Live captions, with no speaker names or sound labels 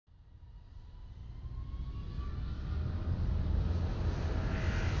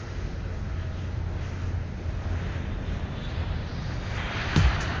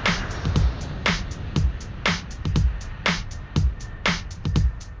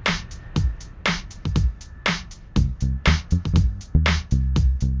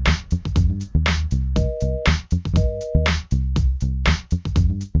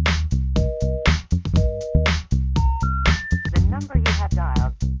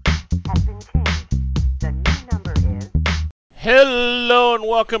Hello and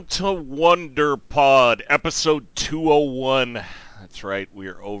welcome to Wonder Pod, episode 201. That's right, we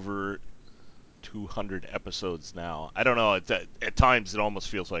are over 200 episodes now. I don't know, at times it almost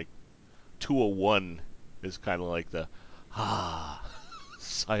feels like 201 is kind of like the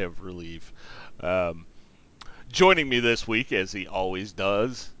sigh of relief. Um, Joining me this week, as he always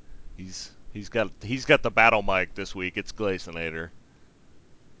does, he's got the battle mic this week. It's Glazinator.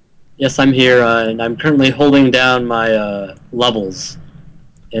 Yes, I'm here, and I'm currently holding down my levels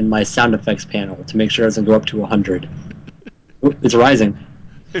in my sound effects panel to make sure it doesn't go up to 100. Oop, it's rising.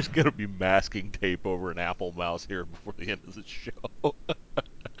 There's gonna be masking tape over an Apple mouse here before the end of the show.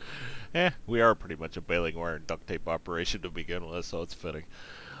 We are pretty much a baling wire and duct tape operation to begin with, so it's fitting.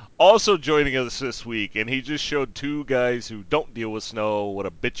 Also joining us this week, and he just showed two guys who don't deal with snow what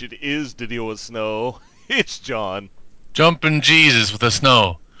a bitch it is to deal with snow. It's John. Jumping Jesus with the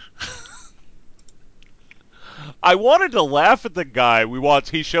snow. I wanted to laugh at the guy we watched.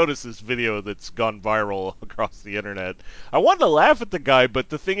 He showed us this video that's gone viral across the internet. I wanted to laugh at the guy, but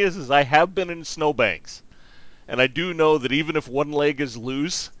the thing is I have been in snowbanks, and I do know that even if one leg is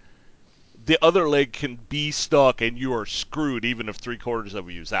loose, the other leg can be stuck, and you are screwed even if three-quarters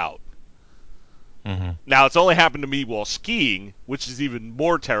of you is out. Mm-hmm. Now, it's only happened to me while skiing, which is even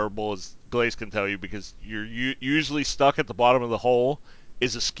more terrible, as Blaze can tell you, because you're usually stuck at the bottom of the hole.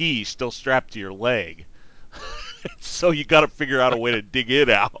 Is a ski still strapped to your leg? So you got to figure out a way to dig it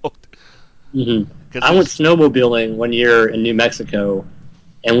out. hmm Because I went it's snowmobiling one year in New Mexico,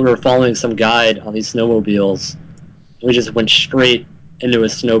 and we were following some guide on these snowmobiles. And we just went straight into a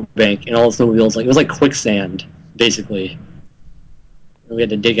snowbank, and all the snowmobiles, like it was like quicksand, basically. And we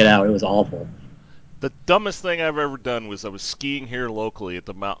had to dig it out. It was awful. the dumbest thing I've ever done was I was skiing here locally at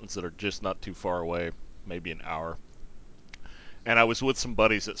the mountains that are just not too far away, maybe an hour, and I was with some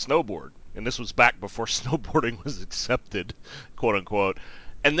buddies that snowboard, and this was back before snowboarding was accepted, quote unquote.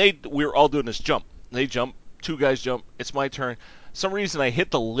 And we were all doing this jump. They jump, two guys jump. It's my turn. Some reason I hit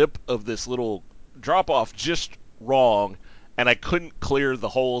the lip of this little drop off just wrong, and I couldn't clear the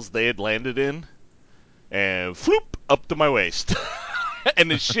holes they had landed in, and floop up to my waist.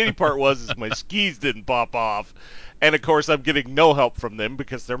 And the shitty part was is my skis didn't pop off. And of course, I'm getting no help from them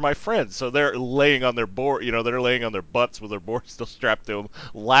because they're my friends. So they're laying on their board, they're laying on their butts with their board still strapped to them,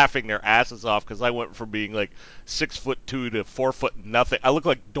 laughing their asses off because I went from being like 6'2" to 4 foot nothing. I look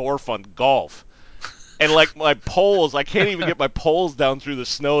like Dorf on golf. And like my poles, I can't even get my poles down through the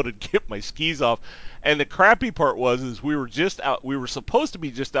snow to get my skis off. And the crappy part was is we were just out. We were supposed to be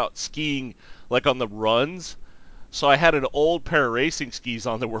just out skiing like on the runs, so I had an old pair of racing skis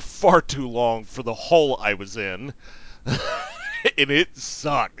on that were far too long for the hole I was in. And it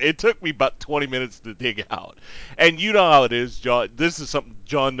sucked. It took me about 20 minutes to dig out. And you know how it is, John. This is something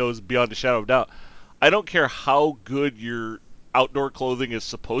John knows beyond a shadow of doubt. I don't care how good your outdoor clothing is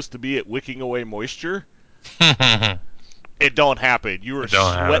supposed to be at wicking away moisture. It It don't happen. You are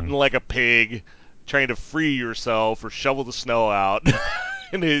don't sweating happen. like a pig trying to free yourself or shovel the snow out.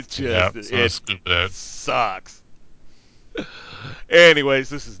 And Yeah, so it scoop that. sucks. Anyways,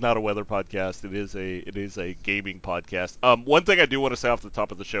 this is not a weather podcast. It is a gaming podcast. One thing I do want to say off the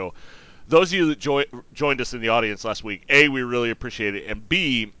top of the show: those of you that joined us in the audience last week, A, we really appreciate it, and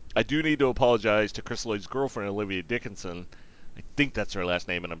B, I do need to apologize to Chris Lloyd's girlfriend, Olivia Dickinson. I think that's her last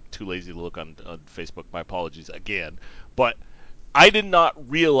name, and I'm too lazy to look on Facebook. My apologies again, but I did not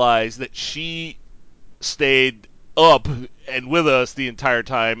realize that she stayed up and with us the entire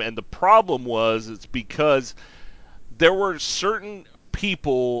time, and the problem was it's because there were certain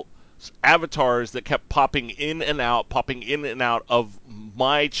people avatars that kept popping in and out of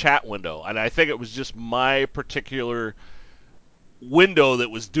my chat window, and I think it was just my particular window that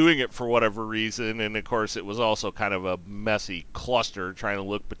was doing it for whatever reason. And of course it was also kind of a messy cluster trying to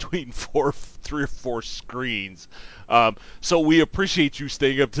look between three or four screens. So we appreciate you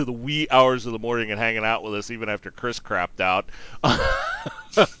staying up to the wee hours of the morning and hanging out with us even after Chris crapped out.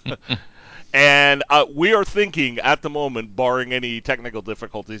 And we are thinking at the moment, barring any technical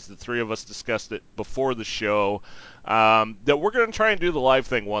difficulties, the three of us discussed it before the show, that we're going to try and do the live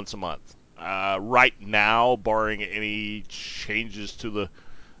thing once a month. Right now, barring any changes to the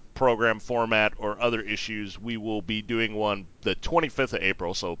program format or other issues, we will be doing one the 25th of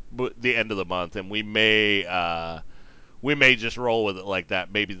April, so the end of the month, and we may just roll with it like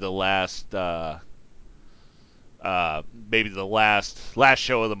that. Maybe the last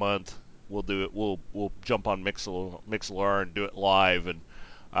show of the month we'll do it. We'll jump on Mixlr and do it live, and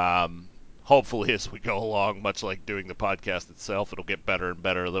hopefully as we go along, much like doing the podcast itself, it'll get better and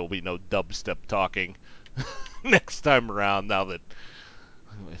better. There will be no dubstep talking next time around. Now that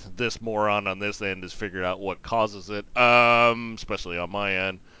this moron on this end has figured out what causes it, especially on my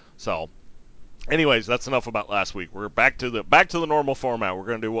end. So, anyways, that's enough about last week. We're back to the normal format. We're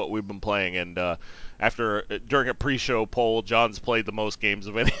gonna do what we've been playing, and after during a pre-show poll, John's played the most games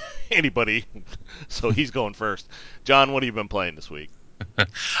of anybody, so he's going first. John, what have you been playing this week?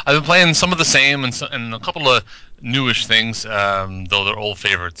 I've been playing some of the same and a couple of newish things, though they're old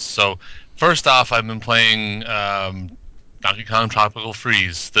favorites. So first off, I've been playing Donkey Kong Tropical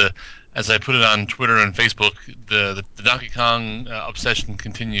Freeze. As I put it on Twitter and Facebook, the Donkey Kong obsession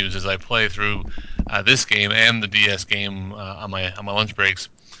continues as I play through this game and the DS game on my lunch breaks.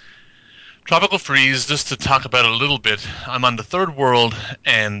 Tropical Freeze, just to talk about it a little bit, I'm on the third world,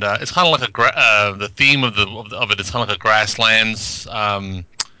 and it's kind of like the theme of it is kind of like a grasslands, uh,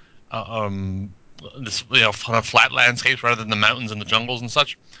 um, this kind of flat landscapes rather than the mountains and the jungles and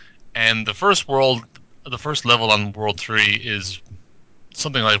such. And the first level on World 3 is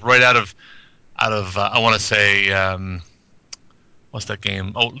something like right out of I want to say what's that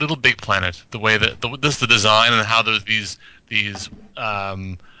game? Oh, Little Big Planet. The way that this the design and how there's these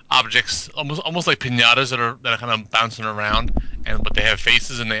objects almost like pinatas that are kind of bouncing around, but they have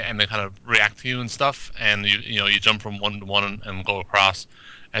faces and they kind of react to you and stuff. And you jump from one to one and go across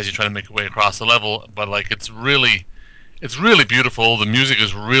as you try to make your way across the level. But like it's really beautiful. The music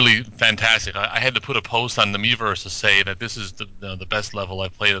is really fantastic. I had to put a post on the Miiverse to say that this is the best level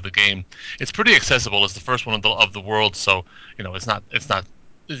I've played of the game. It's pretty accessible. It's the first one of the world, so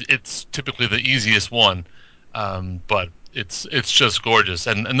it's typically the easiest one, but it's just gorgeous.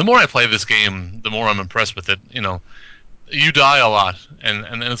 And the more I play this game, the more I'm impressed with it. You die a lot, and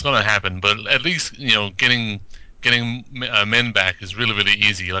it's going to happen. But at least getting men back is really really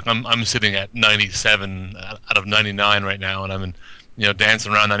easy. Like I'm sitting at 97 out of 99 right now, and I'm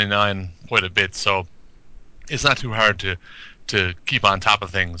dancing around 99 quite a bit. So it's not too hard to keep on top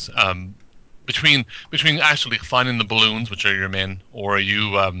of things. Between actually finding the balloons, which are your men, or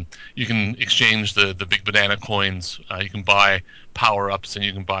you can exchange the big banana coins. You can buy power ups, and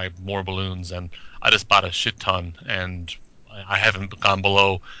you can buy more balloons. And I just bought a shit ton, and I haven't gone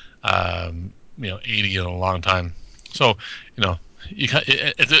below 80 in a long time. So you know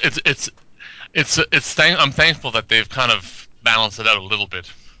I'm thankful that they've kind of balanced it out a little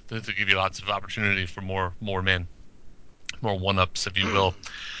bit to give you lots of opportunity for more men, more one ups, if you will.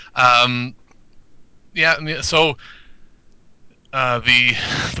 Um, yeah, so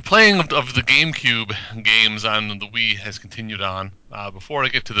the playing of the GameCube games on the Wii has continued on. Before I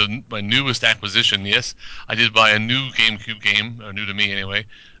get to my newest acquisition, yes, I did buy a new GameCube game, or new to me anyway.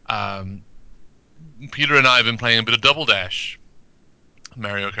 Um, Peter and I have been playing a bit of Double Dash,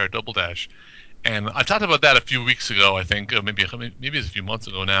 Mario Kart Double Dash, and I talked about that a few weeks ago. I think maybe it's a few months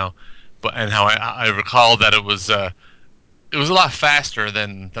ago now, and how I recall that it was a lot faster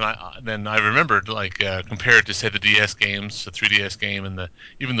than I remembered. Like compared to say the DS games, the 3DS game, and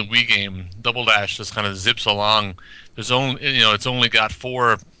even the Wii game, Double Dash just kind of zips along. It's only got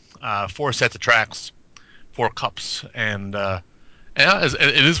four sets of tracks, four cups, and yeah,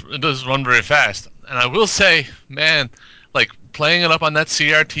 it does run very fast. And I will say, man, like playing it up on that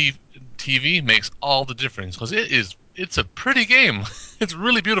CRT TV makes all the difference because it's a pretty game. It's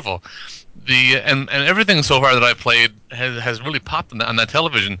really beautiful. And everything so far that I played has really popped on that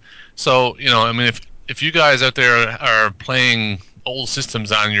television. So I mean, if you guys out there are playing old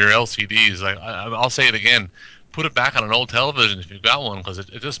systems on your LCDs, I'll say it again, put it back on an old television if you've got one because it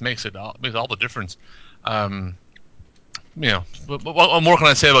just makes all the difference. Um, what more can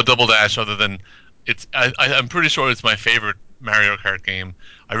I say about Double Dash other than I'm pretty sure it's my favorite Mario Kart game.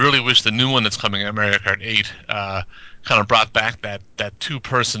 I really wish the new one that's coming out, Mario Kart 8, kind of brought back that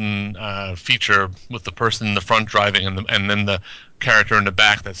two-person feature with the person in the front driving and then the character in the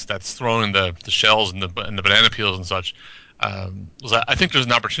back that's throwing the shells and the banana peels and such. I think there's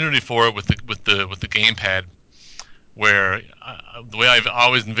an opportunity for it with the gamepad where the way I've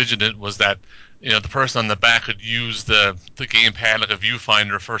always envisioned it was that the person on the back could use the gamepad like a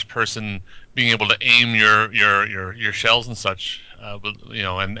viewfinder, first person, being able to aim your shells and such,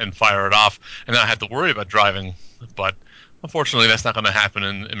 and fire it off, and not have to worry about driving. But unfortunately, that's not going to happen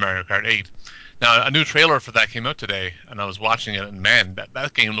in Mario Kart 8. Now, a new trailer for that came out today, and I was watching it, and man,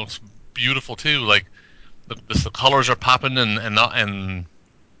 that game looks beautiful too. Like the colors are popping, and I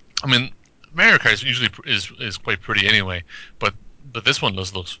mean, Mario Kart is usually is quite pretty anyway, but this one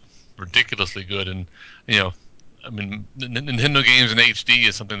just looks ridiculously good, and you know, I mean, Nintendo games in HD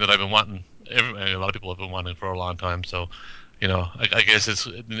is something that I've been wanting. A lot of people have been wanting for a long time. So, I guess it's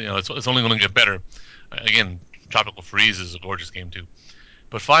only going to get better. Again, Tropical Freeze is a gorgeous game too.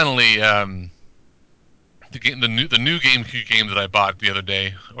 But finally, the new GameCube game that I bought the other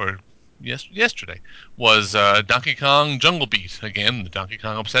day, or yesterday, was Donkey Kong Jungle Beat. Again, the Donkey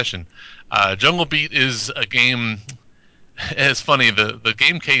Kong obsession. Jungle Beat is a game. It's funny. The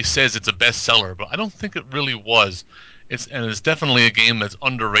game case says it's a bestseller, but I don't think it really was. It's definitely a game that's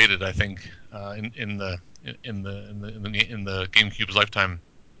underrated. I think in the GameCube's lifetime.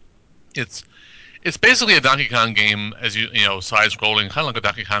 It's it's basically a Donkey Kong game, as side scrolling, kind of like a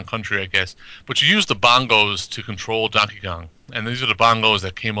Donkey Kong Country, I guess. But you use the bongos to control Donkey Kong, and these are the bongos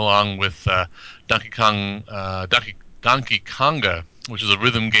that came along with Donkey Konga, which is a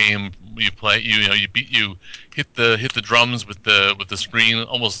rhythm game. You play, you hit the drums with the screen.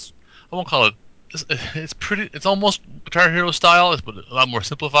 Almost, I won't call it. It's pretty. It's almost Guitar Hero style, but a lot more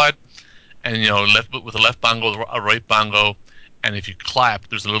simplified. And left with a left bongo, a right bongo, and if you clap,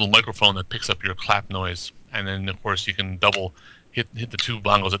 there's a little microphone that picks up your clap noise, and then of course you can double hit the two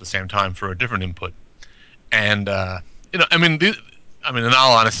bongos at the same time for a different input. And in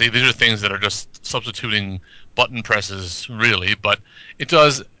all honesty, these are things that are just substituting button presses, really, but it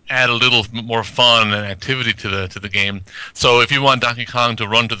does add a little more fun and activity to the game. So if you want Donkey Kong to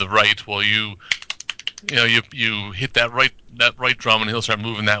run to the right, well, you hit that right drum and he'll start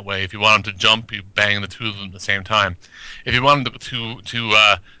moving that way. If you want him to jump, you bang the two of them at the same time. If you want him to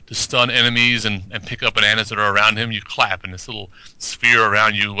stun enemies and pick up bananas that are around him, you clap, and this little sphere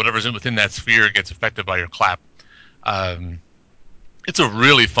around you, whatever's within that sphere, gets affected by your clap. Um, it's a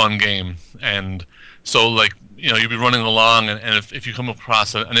really fun game, and so like you'll be running along, and if you come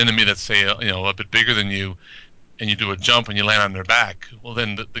across an enemy that's say a bit bigger than you, and you do a jump and you land on their back, well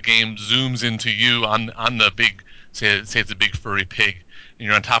then the game zooms into you on the big, say it's a big furry pig, and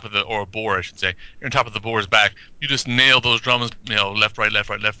you're on top of or a boar I should say, you're on top of the boar's back. You just nail those drums, left right left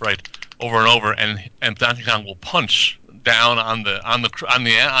right left right, over and over, and Donkey Kong will punch down on the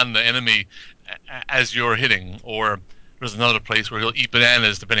enemy as you're hitting, or there's another place where he'll eat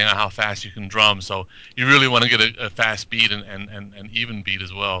bananas depending on how fast you can drum. So you really want to get a fast beat and even beat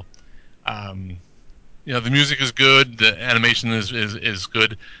as well. Um, the music is good. The animation is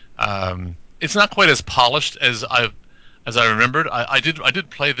good. It's not quite as polished as I remembered. I did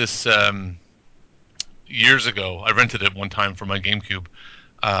play this years ago. I rented it one time for my GameCube.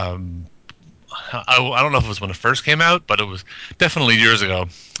 Um, I don't know if it was when it first came out, but it was definitely years ago.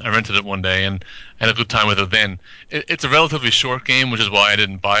 I rented it one day and had a good time with it then. It's a relatively short game, which is why I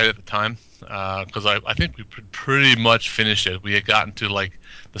didn't buy it at the time. Because I think we pretty much finished it. We had gotten to like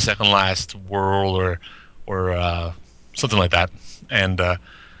the second last world or something like that. And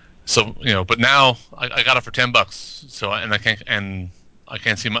so but now I got it for $10. So I can't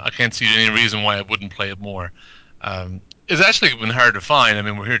see any reason why I wouldn't play it more. It's actually been hard to find. I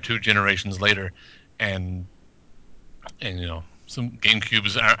mean, we're here 2 generations later, and some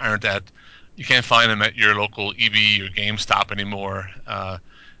GameCubes aren't at. You can't find them at your local EB or GameStop anymore.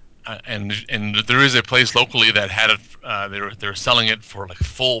 And there is a place locally that had it. They're selling it for like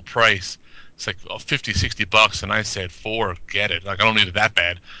full price. It's like 50, $60, and I said, forget it. Like I don't need it that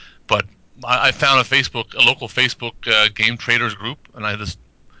bad. But I found a local Facebook game traders group, and I just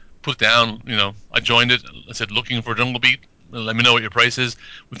put down. I joined it. I said, looking for Jungle Beat. Let me know what your price is.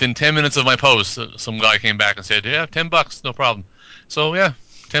 Within 10 minutes of my post, some guy came back and said, yeah, $10, no problem. So yeah,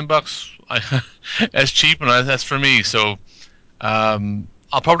 $10. That's cheap, and that's for me. So I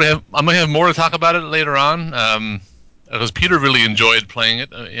might have more to talk about it later on. Because Peter really enjoyed playing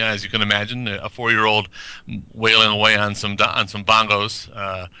it, yeah, as you can imagine, a 4-year-old wailing away on some bongos,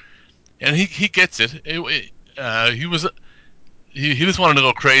 and he gets it. He just wanted to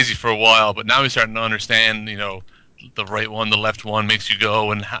go crazy for a while, but now he's starting to understand. The right one, the left one makes you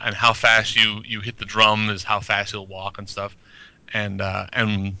go, and how fast you hit the drum is how fast he'll walk and stuff, and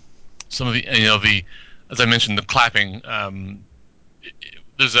some of the as I mentioned, the clapping.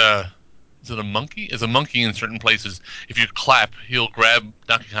 There's a is it a monkey? Is a monkey in certain places. If you clap, he'll grab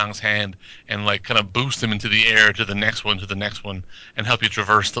Donkey Kong's hand and like kind of boost him into the air to the next one, and help you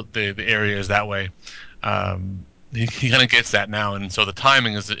traverse the areas that way. He kind of gets that now, and so the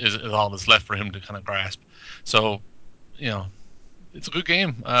timing is all that's left for him to kind of grasp. So, you know, it's a good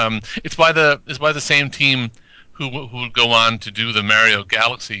game. It's by the same team who would go on to do the Mario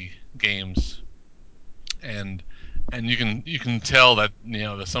Galaxy games, and you can tell that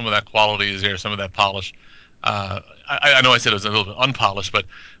that some of that quality is there, some of that polish. I know I said it was a little bit unpolished, but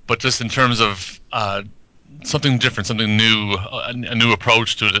just in terms of something different, something new, a new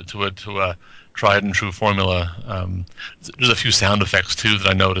approach to tried and true formula. There's a few sound effects too that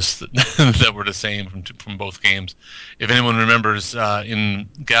I noticed that, that were the same from both games. If anyone remembers in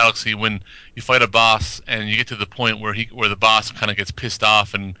Galaxy, when you fight a boss and you get to the point where the boss kind of gets pissed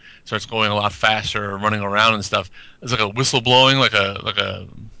off and starts going a lot faster or running around and stuff, there's like a whistle blowing, like a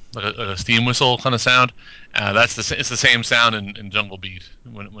steam whistle kind of sound. It's the same sound in Jungle Beat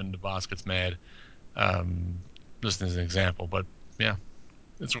when the boss gets mad. Um, just as an example, but yeah,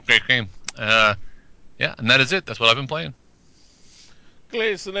 it's a great game. Yeah, and that is it. That's what I've been playing.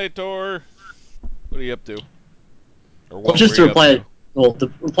 Glacenator, what are you up to? Or Well, what just were to you up reply, to? well,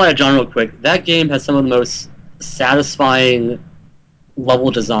 to reply to John real quick, that game has some of the most satisfying level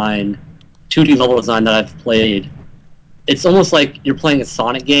design, 2D level design that I've played. It's almost like you're playing a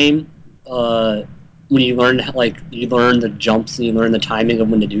Sonic game. Uh, when you learn you learn the jumps and you learn the timing of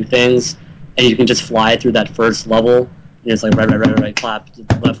when to do things, and you can just fly through that first level. And it's like right, clap,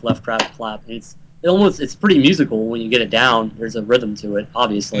 left, clap. And it's pretty musical when you get it down. There's a rhythm to it,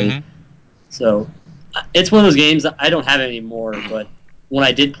 obviously. Mm-hmm. So it's one of those games that I don't have anymore. But when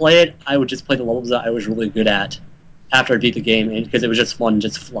I did play it, I would just play the levels that I was really good at after I beat the game, and because it was just fun to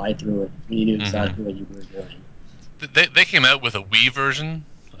just fly through it and you knew Mm-hmm. exactly what you were doing. They came out with a Wii version,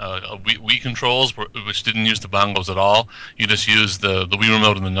 Wii controls, which didn't use the bongos at all. You just use the Wii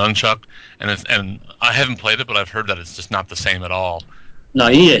remote and the nunchuck, and I haven't played it, but I've heard that it's just not the same at all. No,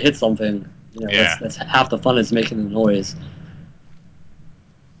 you need to hit something. Yeah. That's half the fun is making the noise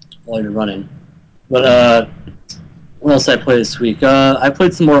while you're running. But what else did I play this week? I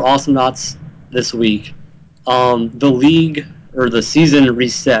played some more Awesome Knots this week. The league or the season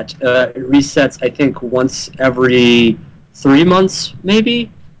reset. It resets, I think, once every 3 months,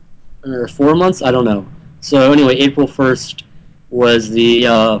 maybe, or 4 months. I don't know. So anyway, April 1st was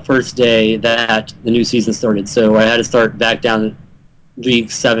the first day that the new season started. So I had to start back down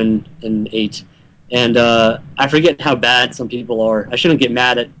League 7 and 8, and I forget how bad some people are. I shouldn't get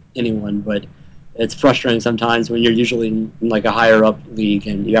mad at anyone, but it's frustrating sometimes when you're usually in like a higher up league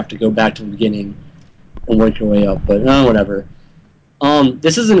and you have to go back to the beginning and work your way up. But whatever.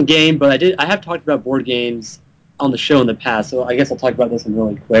 This isn't a game, but I have talked about board games on the show in the past, so I guess I'll talk about this one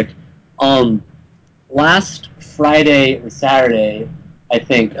really quick. Um, Last Friday or Saturday, I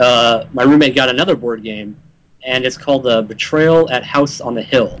think, my roommate got another board game, and it's called Betrayal at House on the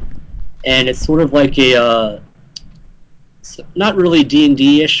Hill, and it's sort of like not really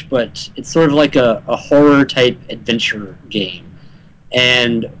D&D ish, but it's sort of like a horror type adventure game.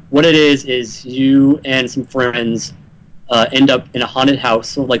 And what it is you and some friends end up in a haunted house,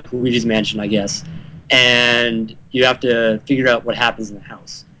 sort of like Luigi's Mansion, I guess, and you have to figure out what happens in the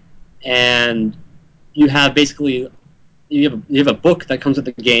house. And you have basically you have a book that comes with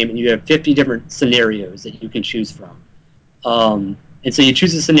the game, and you have 50 different scenarios that you can choose from. And so you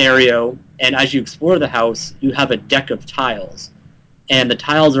choose a scenario, and as you explore the house, you have a deck of tiles, and the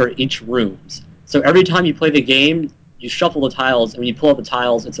tiles are each rooms. So every time you play the game, you shuffle the tiles, and when you pull out the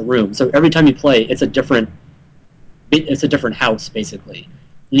tiles, it's a room. So every time you play, it's a different house basically.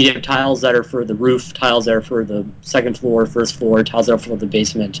 You have tiles that are for the roof, tiles that are for the second floor, first floor, tiles that are for the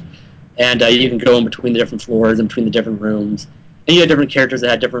basement, and you can go in between the different floors and between the different rooms. And you have different characters that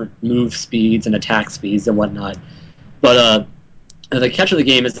have different move speeds and attack speeds and whatnot. But the catch of the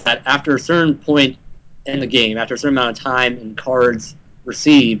game is that after a certain point in the game, after a certain amount of time and cards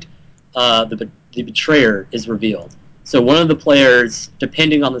received, the betrayer is revealed. So one of the players,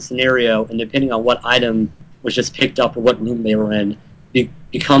 depending on the scenario and depending on what item was just picked up or what room they were in,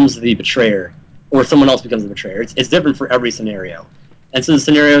 becomes the betrayer, or someone else becomes the betrayer. It's different for every scenario. And so the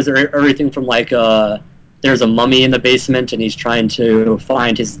scenarios are everything from like there's a mummy in the basement and he's trying to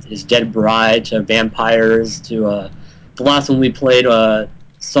find his dead bride, to vampires, to the last one we played,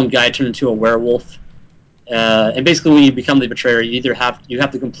 some guy turned into a werewolf. And basically, when you become the betrayer, you have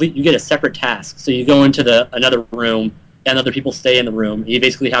to complete. You get a separate task. So you go into the another room, and other people stay in the room. You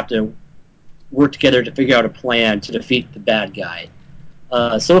basically have to work together to figure out a plan to defeat the bad guy.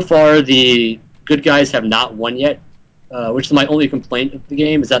 So far, the good guys have not won yet, which is my only complaint of the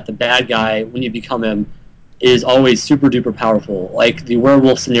game, is that the bad guy, when you become him, is always super duper powerful. Like the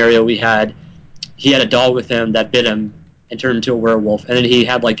werewolf scenario we had, he had a dog with him that bit him and turned into a werewolf, and then he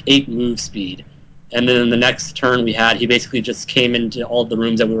had like 8 move speed. And then in the next turn we had, he basically just came into all the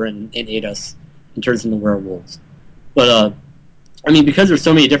rooms that we were in and ate us and turned us into werewolves. But I mean, because there's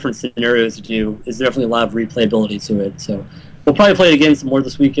so many different scenarios to do, there's definitely a lot of replayability to it. So we'll probably play it again some more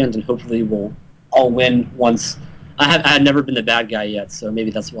this weekend, and hopefully we'll all win once. I had never been the bad guy yet, so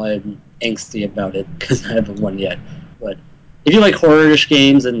maybe that's why I'm angsty about it, because I haven't won yet. But if you like horror-ish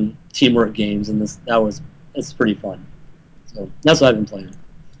games and teamwork games, and it's pretty fun. So that's what I've been playing.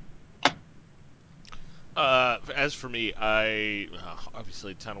 As for me, I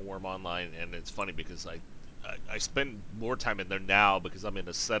obviously a ton of Worm Online, and it's funny because I spend more time in there now because I'm in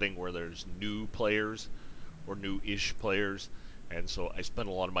a setting where there's new players or new-ish players, and so I spend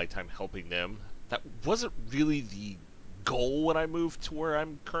a lot of my time helping them. That wasn't really the goal when I moved to where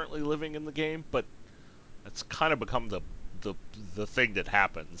I'm currently living in the game, but it's kind of become the the thing that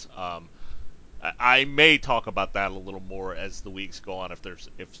happens. I may talk about that a little more as the weeks go on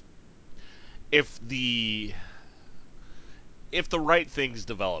if the if the right things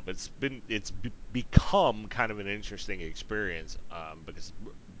develop. Become kind of an interesting experience because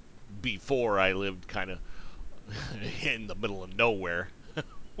before I lived kind of in the middle of nowhere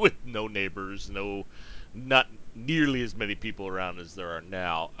with no neighbors, not nearly as many people around as there are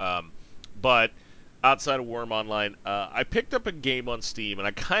now. But outside of Worm Online, I picked up a game on Steam, and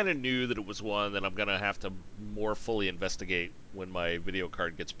I kind of knew that it was one that I'm gonna have to more fully investigate when my video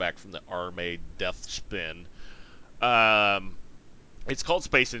card gets back from the RMA Death Spin. Um, it's called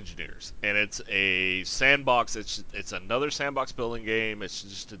Space Engineers, and it's a sandbox. It's another sandbox building game. It's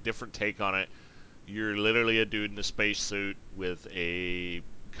just a different take on it. You're literally a dude in a spacesuit with a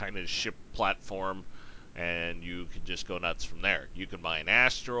kind of ship platform, and you can just go nuts from there. You can mine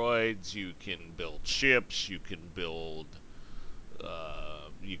asteroids. You can build ships. You can build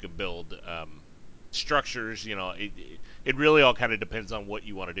structures. It really all kind of depends on what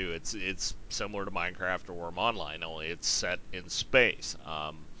you want to do. It's similar to Minecraft or Worm Online, only it's set in space.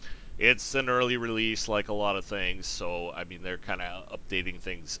 It's an early release, like a lot of things, so I mean they're kind of updating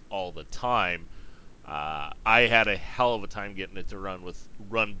things all the time. I had a hell of a time getting it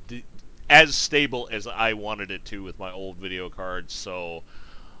to as stable as I wanted it to with my old video cards. So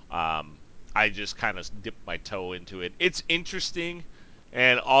um, I just kind of dipped my toe into it. It's interesting,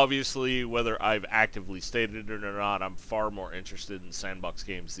 and obviously, whether I've actively stated it or not, I'm far more interested in sandbox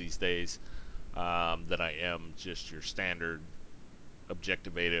games these days than I am just your standard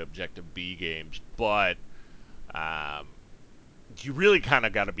Objective A to Objective B games. But um, you really kind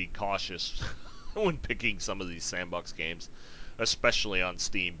of got to be cautious when picking some of these sandbox games, especially on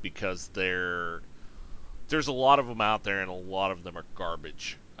Steam, because there's a lot of them out there, and a lot of them are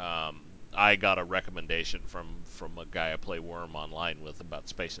garbage. I got a recommendation from a guy I play Worm Online with about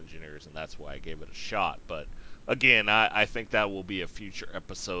Space Engineers, and that's why I gave it a shot. But again, I think that will be a future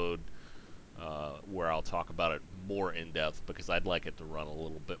episode where I'll talk about it more in depth because I'd like it to run a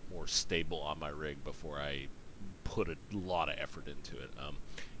little bit more stable on my rig before I put a lot of effort into it.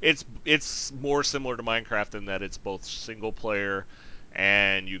 It's more similar to Minecraft in that it's both single player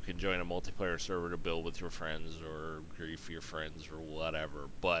and you can join a multiplayer server to build with your friends or grief your friends or whatever.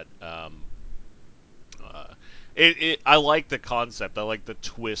 But uh, I like the concept. I like the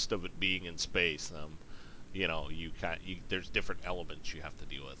twist of it being in space. There's different elements you have to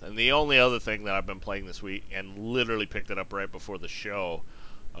deal with. And the only other thing that I've been playing this week, and literally picked it up right before the show,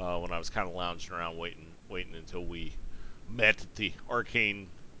 when I was kind of lounging around waiting until we met at the arcane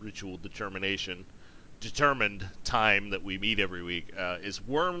ritual determined time that we meet every week, is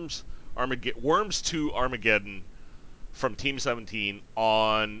Worms 2 Armageddon from Team 17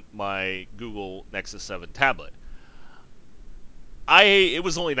 on my Google Nexus 7 tablet. It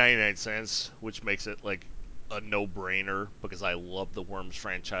was only 99 cents, which makes it like a no-brainer because I love the Worms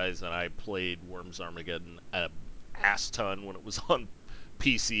franchise and I played Worms Armageddon a ass ton when it was on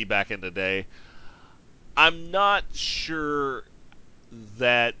PC back in the day. I'm not sure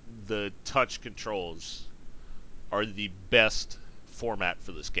that the touch controls are the best format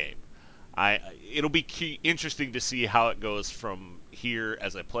for this game. It'll be interesting to see how it goes from here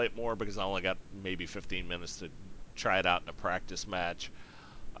as I play it more because I only got maybe 15 minutes to try it out in a practice match.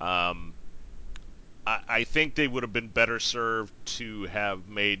 Um, I think they would have been better served to have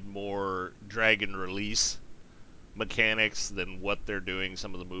made more drag and release mechanics than what they're doing.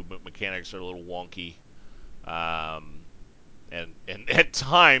 Some of the movement mechanics are a little wonky. Um, and at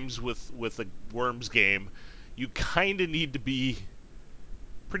times with a Worms game, you kind of need to be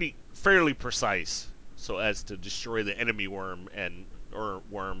pretty fairly precise so as to destroy the enemy worm and or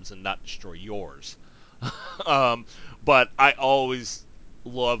worms and not destroy yours. um, but I always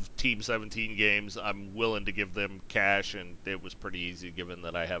love Team 17 games. I'm willing to give them cash, and it was pretty easy given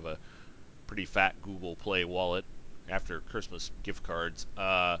that I have a pretty fat Google Play wallet after Christmas gift cards.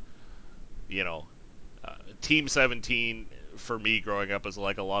 You know, Team 17 for me growing up is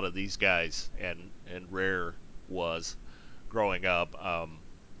like a lot of these guys, and Rare was growing up.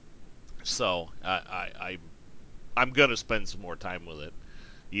 So I'm gonna spend some more time with it,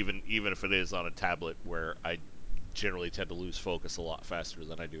 even if it is on a tablet where I generally tend to lose focus a lot faster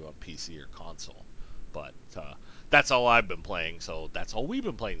than I do on PC or console. But that's all I've been playing, so that's all we've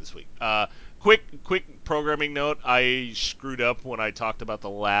been playing this week. Quick programming note: I screwed up when I talked about the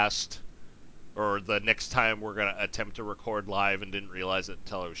next time we're gonna attempt to record live, and didn't realize it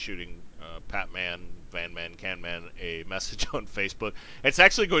until I was shooting Patman, Vanman, Canman a message on Facebook. It's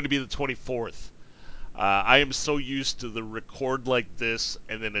actually going to be the 24th. I am so used to the record like this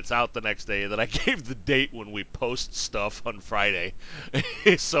and then it's out the next day that I gave the date when we post stuff on Friday.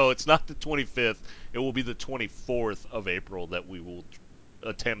 So it's not the 25th. It will be the 24th of April that we will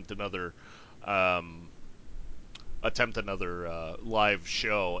attempt another um, live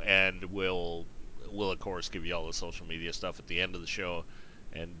show, and we'll of course give you all the social media stuff at the end of the show,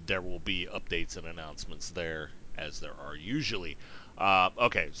 and there will be updates and announcements there as there are usually.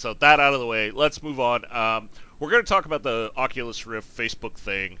 Okay, so that out of the way, let's move on. We're going to talk about the Oculus Rift Facebook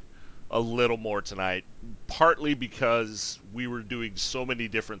thing a little more tonight, partly because we were doing so many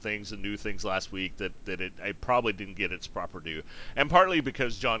different things and new things last week that I probably didn't get its proper due, and partly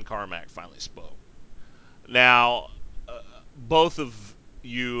because John Carmack finally spoke. Now, both of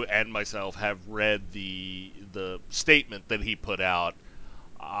you and myself have read the statement that he put out.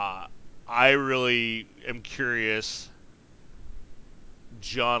 Uh, I really am curious.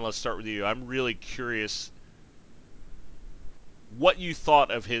 John, let's start with you. I'm really curious what you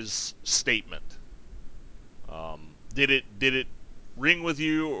thought of his statement. Did it ring with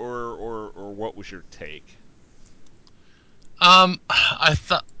you, or what was your take? I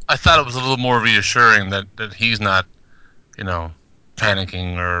thought it was a little more reassuring that he's not, you know,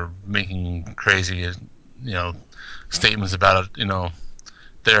 panicking or making crazy, statements about it.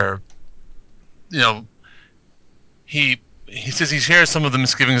 They're, you know, he says he shares some of the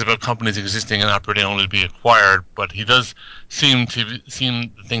misgivings about companies existing and operating only to be acquired, but he does seem to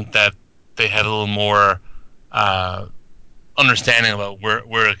think that they had a little more uh, understanding about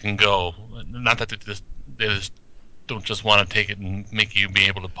where it can go. Not that they just don't just want to take it and make you be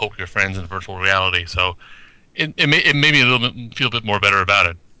able to poke your friends in virtual reality. So it made me a little bit feel a bit more better about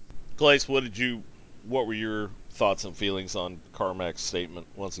it. Glace, what were your thoughts and feelings on Carmack's statement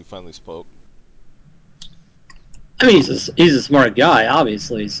once he finally spoke? I mean, he's a smart guy,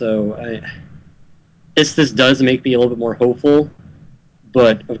 obviously. So this does make me a little bit more hopeful.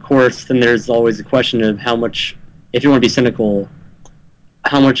 But of course, then there's always the question of how much, if you want to be cynical,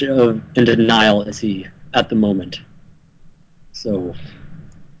 how much of in denial is he at the moment? So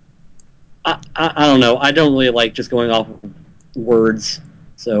I don't know. I don't really like just going off of words.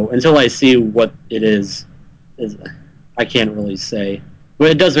 So until I see what it is I can't really say. But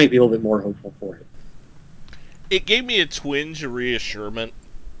it does make me a little bit more hopeful for it. It gave me a twinge of reassurance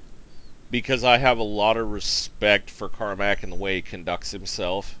because I have a lot of respect for Carmack and the way he conducts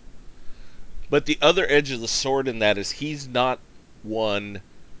himself. But the other edge of the sword in that is he's not one,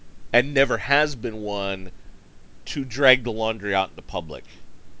 and never has been one, to drag the laundry out into public.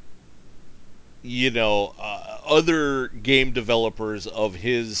 Other game developers of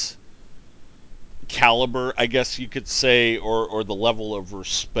his caliber, I guess you could say, or the level of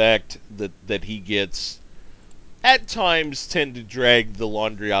respect that he gets, at times tend to drag the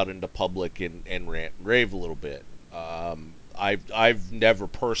laundry out into public and rant and rave a little bit. I've never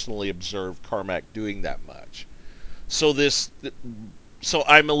personally observed Carmack doing that much. So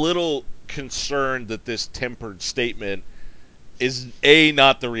I'm a little concerned that this tempered statement is A,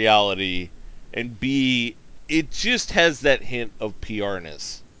 not the reality, and B, it just has that hint of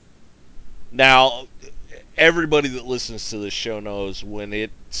PRness. Now, everybody that listens to this show knows when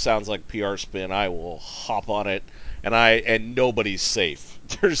it sounds like PR spin, I will hop on it, and nobody's safe.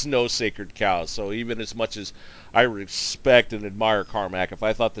 There's no sacred cow. So even as much as I respect and admire Carmack, if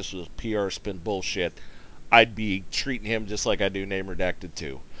I thought this was PR spin bullshit, I'd be treating him just like I do Name Redacted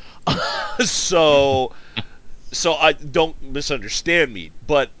too. so so I don't misunderstand me,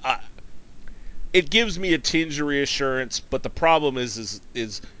 but it gives me a tinge of reassurance. But the problem is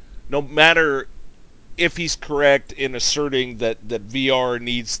no matter if he's correct in asserting that VR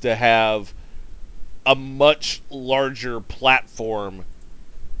needs to have a much larger platform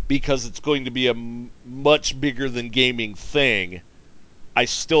because it's going to be a much bigger than gaming thing, I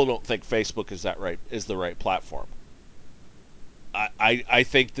still don't think Facebook is the right platform. I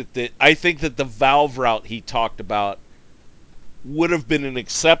think that the Valve route he talked about would have been an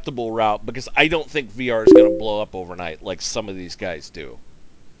acceptable route because I don't think VR is going to blow up overnight like some of these guys do.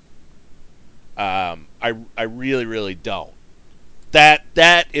 I really really don't.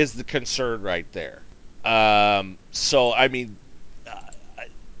 That is the concern right there. So I mean,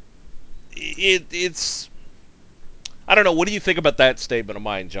 it's I don't know. What do you think about that statement of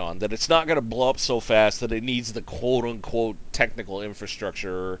mine, John? That it's not going to blow up so fast that it needs the quote unquote technical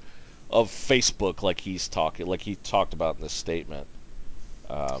infrastructure Facebook like he talked about in this statement.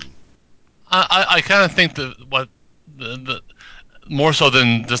 Um, I kind of think that what the more so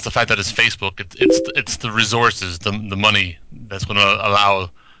than just the fact that it's Facebook, it's the resources, the money that's going to allow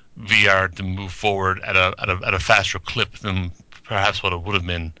VR to move forward at a faster clip than perhaps what it would have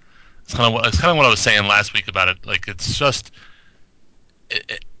been. It's kind of what I was saying last week about it. Like it's just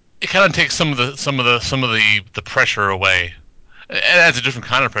it kind of takes some of the pressure away. It adds a different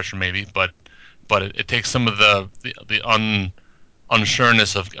kind of pressure maybe, but it takes some of the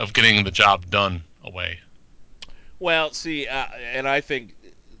unsureness of getting the job done away. well, see, and I think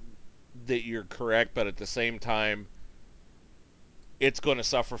that you're correct, but at the same time, it's going to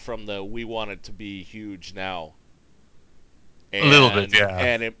suffer from the we want it to be huge now, A little bit, yeah.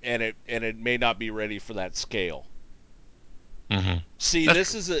 and it may not be ready for that scale. Hmm. See,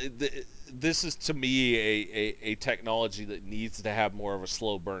 That's true. this is to me a technology that needs to have more of a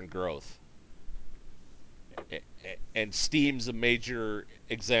slow burn growth, and Steam's a major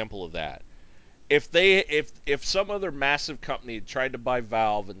example of that. If some other massive company had tried to buy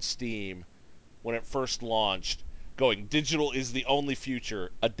Valve and Steam when it first launched, going digital is the only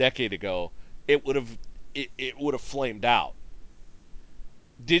future a decade ago, it would have it would have flamed out.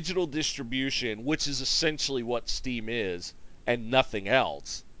 Digital distribution, which is essentially what Steam is and nothing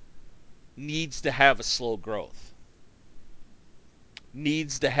else, needs to have a slow growth.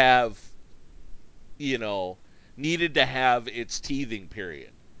 Needs to have, you know, needed to have its teething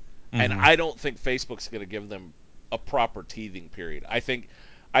period. And Hmm. I don't think Facebook's going to give them a proper teething period. I think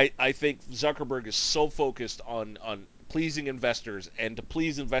Zuckerberg is so focused on pleasing investors, and to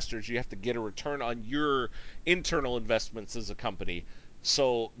please investors, you have to get a return on your internal investments as a company.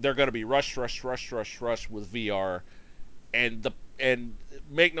 So they're going to be rush with VR, and the and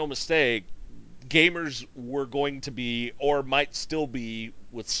make no mistake, gamers were going to be, or might still be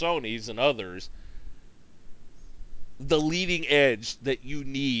with Sony's and others, the leading edge that you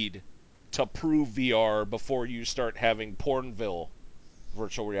need to prove VR before you start having Pornville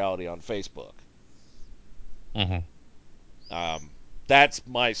virtual reality on Facebook. Hmm. Um, that's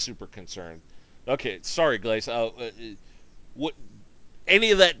my super concern. Okay, sorry, Glaze. What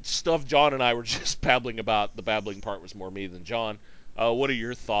any of that stuff John and I were just babbling about? The babbling part was more me than John. What are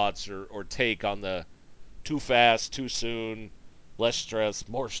your thoughts or take on the too fast, too soon, less stress,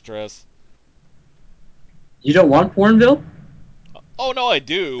 more stress? You don't want Pornville? Oh no, I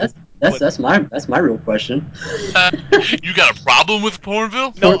do, That's that's but that's my that's my real question. You got a problem with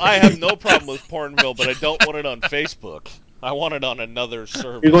Pornville? no, Porn, I have no problem with Pornville, but I don't want it on Facebook. I want it on another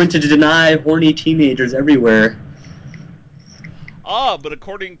you're going service. to deny horny teenagers everywhere. Ah, but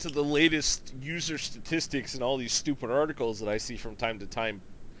according to the latest user statistics and all these stupid articles that I see from time to time,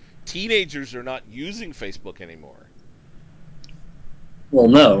 teenagers are not using Facebook anymore. Well,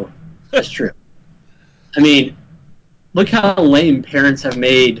 no, that's true. I mean, look how lame parents have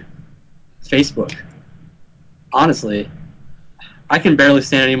made Facebook. Honestly, I can barely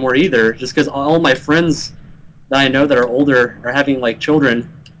stand it anymore either. Just because all my friends that I know that are older are having like children,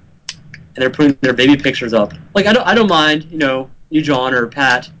 and they're putting their baby pictures up. Like I don't mind, you John or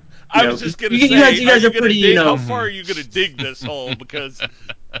Pat, I was because just gonna you guys say, you are guys you are gonna pretty, dig? How far are you gonna dig this hole? Because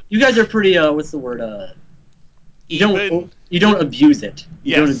you guys are pretty what's the word you don't even, you don't abuse it.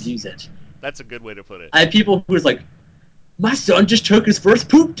 You don't yes, abuse it. that's a good way to put it. I have people who's like, my son just took his first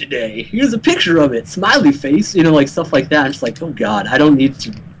poop today. Here's a picture of it. Smiley face, like stuff like that. I'm just like, oh God, I don't need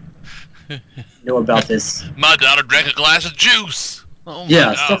to know about this. My daughter drank a glass of juice. Oh my Yeah,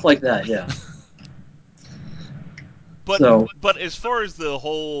 god. stuff like that. Yeah. But So but as far as the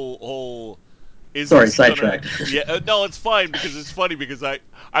whole is sorry, this gonna sidetracked. yeah no it's fine because it's funny because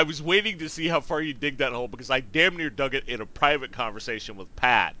I was waiting to see how far you dig that hole because I damn near dug it in a private conversation with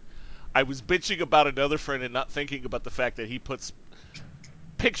Pat. I was bitching about another friend and not thinking about the fact that he puts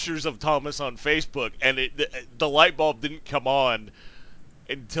pictures of Thomas on Facebook, and the light bulb didn't come on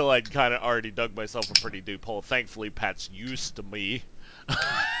until I'd kind of already dug myself a pretty deep hole. Thankfully, Pat's used to me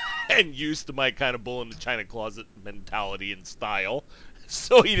and used to my kind of bull in the china closet mentality and style,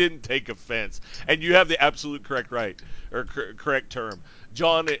 so he didn't take offense. And you have the absolute correct right or correct term.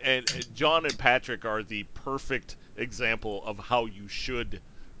 John and Patrick are the perfect example of how you should,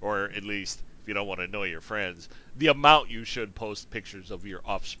 or at least if you don't want to know your friends, the amount you should post pictures of your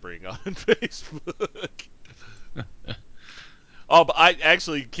offspring on Facebook. Oh, but I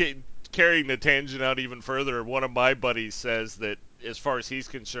actually carrying the tangent out even further. One of my buddies says that as far as he's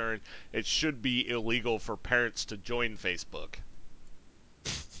concerned, it should be illegal for parents to join Facebook.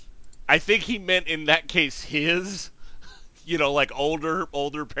 I think he meant in that case his, like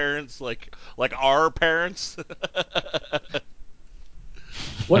older parents, like our parents.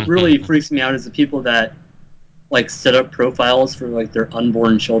 what really freaks me out is the people that like set up profiles for like their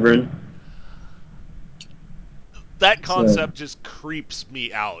unborn children. That concept just creeps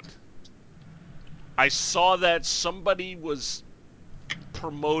me out. I saw that somebody was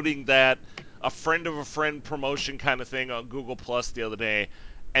promoting that, a friend of a friend promotion kind of thing on Google Plus the other day,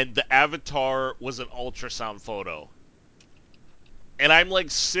 and the avatar was an ultrasound photo. And I'm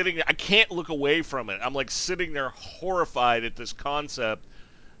like sitting, I can't look away from it. I'm like sitting there horrified at this concept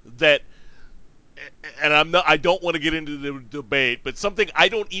that, and I don't want to get into the debate, but something I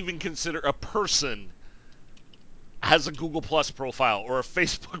don't even consider a person has a Google Plus profile or a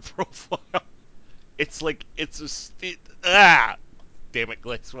Facebook profile. It's like damn it,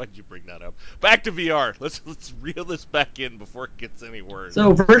 Glaze, why'd you bring that up? Back to VR. Let's reel this back in before it gets any worse.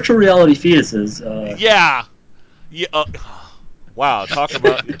 So virtual reality fetuses. Yeah. Wow. Talk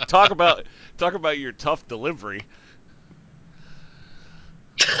about your tough delivery.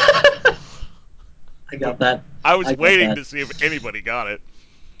 I got that. I was waiting to see if anybody got it.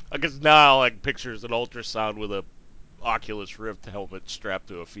 Because now like pictures an ultrasound with a Oculus Rift helmet strapped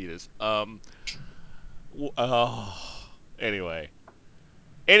to a fetus. Anyway.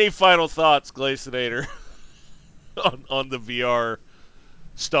 Any final thoughts, Glacinator, on the VR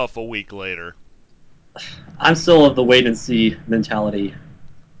stuff a week later? I'm still of the wait and see mentality.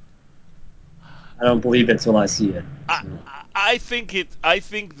 I don't believe it till I see it. I think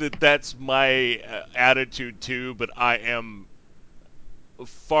that's my attitude too, but I am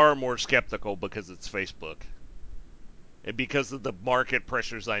far more skeptical because it's Facebook. And because of the market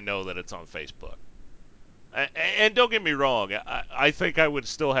pressures I know that it's on Facebook. And don't get me wrong, I think I would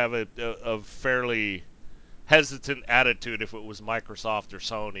still have a fairly hesitant attitude if it was Microsoft or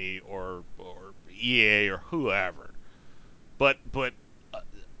Sony or EA or whoever. But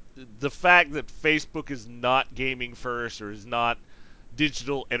the fact that Facebook is not gaming first or is not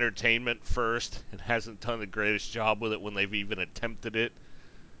digital entertainment first and hasn't done the greatest job with it when they've even attempted it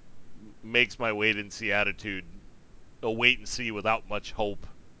makes my wait and see attitude a wait and see without much hope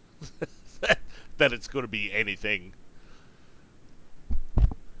that it's going to be anything.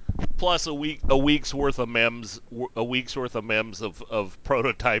 Plus a week's worth of memes, of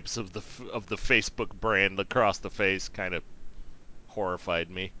prototypes of the Facebook brand across the face kind of horrified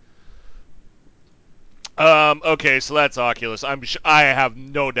me. Okay, so that's Oculus. I have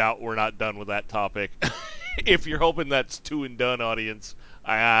no doubt we're not done with that topic. If you're hoping that's two and done, audience,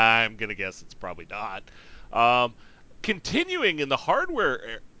 I'm gonna guess it's probably not. Continuing in the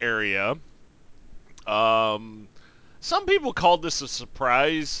hardware area, some people called this a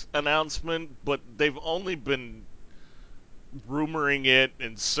surprise announcement, but they've only been rumoring it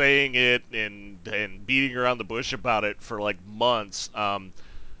and saying it and beating around the bush about it for like months.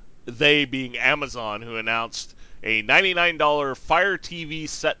 They being Amazon, who announced a $99 Fire TV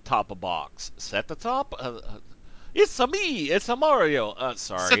set-top box. Set-top? It's a me. It's a Mario.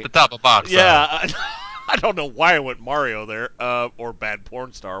 Sorry. Set the top of box. Yeah. I don't know why I went Mario there, or bad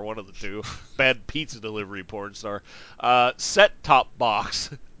porn star, one of the two. Bad pizza delivery porn star. Set-top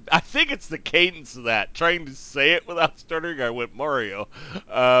box. I think it's the cadence of that. Trying to say it without stuttering, I went Mario.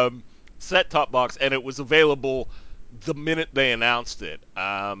 Set-top box, and it was available the minute they announced it.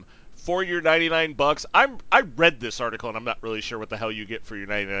 For your $99, I read this article, and I'm not really sure what the hell you get for your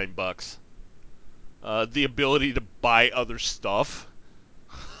 $99. The ability to buy other stuff,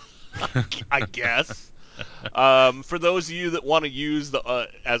 I guess. For those of you that want to use the,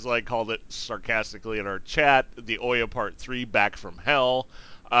 as I called it sarcastically in our chat, the Ouya Part 3 Back from Hell,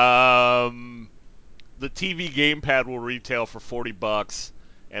 the TV gamepad will retail for $40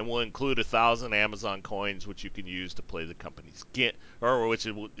 and will include 1,000 Amazon coins, which you can use to play the company's game, or which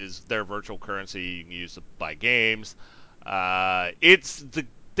is their virtual currency you can use to buy games.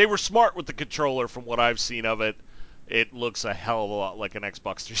 They were smart with the controller from what I've seen of it. It looks a hell of a lot like an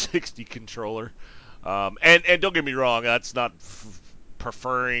Xbox 360 controller. And don't get me wrong, that's not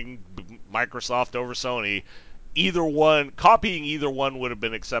preferring Microsoft over Sony. Copying either one would have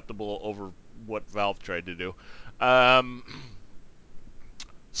been acceptable over what Valve tried to do.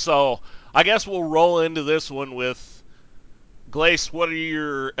 So I guess we'll roll into this one with Glace. What are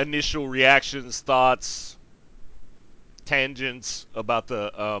your initial reactions, thoughts, tangents about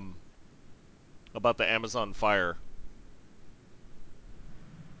the Amazon Fire?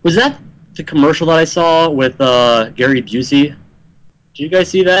 Was that the commercial that I saw with Gary Busey? Did you guys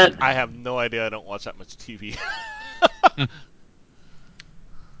see that? I have no idea. I don't watch that much TV. I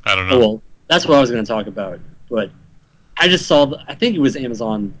don't know. Oh, well, that's what I was going to talk about. But I just saw, I think it was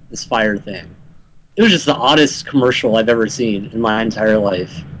Amazon, this Fire thing. It was just the oddest commercial I've ever seen in my entire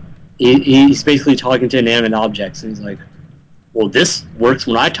life. He's basically talking to inanimate objects, and he's like, well, this works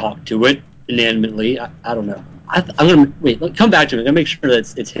when I talk to it inanimately. I don't know. I'm gonna wait. Come back to me. I'm gonna make sure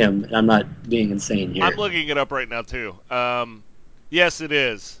that it's him, and I'm not being insane I'm here. looking it up right now too. Yes, it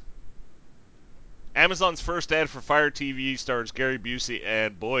is. Amazon's first ad for Fire TV stars Gary Busey,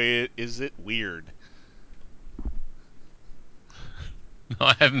 and boy, is it weird. No,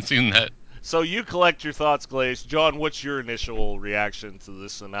 I haven't seen that. So you collect your thoughts, Glaze. John, what's your initial reaction to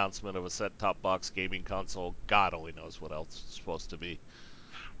this announcement of a set-top box gaming console? God only knows what else it's supposed to be.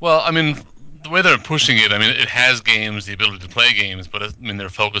 Well, I mean, the way they're pushing it, I mean, it has games, the ability to play games, but I mean, their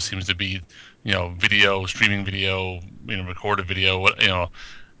focus seems to be, video, streaming video, recorded video,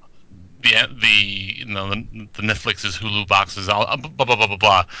 the Netflix's, Hulu boxes, all blah blah blah blah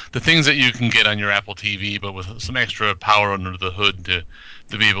blah. The things that you can get on your Apple TV, but with some extra power under the hood to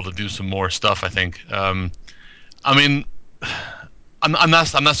be able to do some more stuff. I think. I mean, I'm not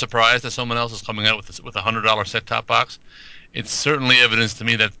surprised that someone else is coming out with $100 set top box. It's certainly evidence to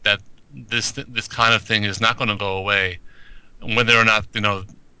me that this kind of thing is not going to go away. Whether or not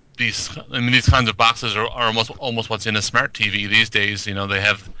these kinds of boxes are almost what's in a smart TV these days. They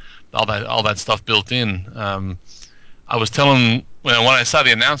have all that stuff built in. I was telling when I saw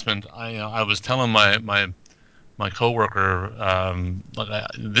the announcement, I was telling my coworker,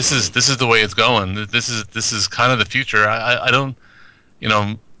 this is the way it's going. This is kind of the future. I don't,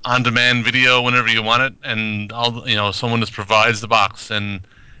 on demand video whenever you want it, and all someone just provides the box If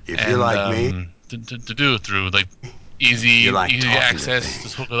you're and like me, to do it through, like you like easy talking to access, just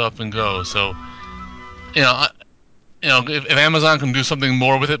things. hook it up and go. So you know, I, if Amazon can do something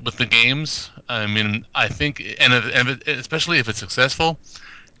more with it with the games, I mean, I think, especially if it's successful,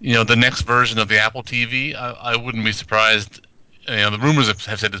 the next version of the Apple TV, I wouldn't be surprised. The rumors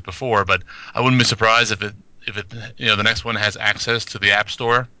have said this before, but I wouldn't be surprised if it the next one has access to the App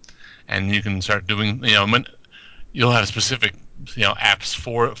Store, and you can start doing you'll have specific apps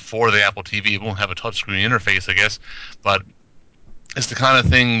for the Apple TV. It won't have a touchscreen interface, I guess, but it's the kind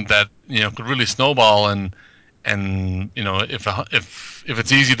of thing that could really snowball and if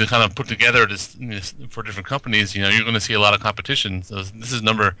it's easy to kind of put together this for different companies, you're going to see a lot of competition. So this is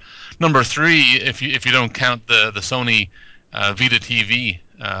number three if you don't count the Sony Vita TV,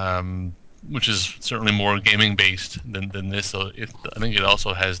 which is certainly more gaming based than this. So I think it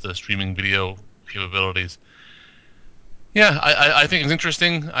also has the streaming video capabilities. Yeah, I think it's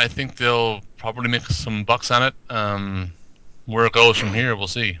interesting. I think they'll probably make some bucks on it. Where it goes from here, we'll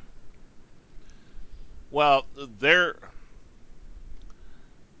see. Well,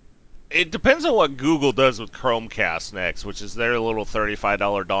 it depends on what Google does with Chromecast next, which is their little $35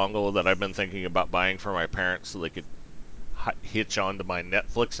 dongle that I've been thinking about buying for my parents so they could hitch onto my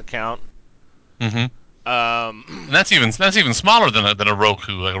Netflix account. Hmm. And Um, that's even smaller than a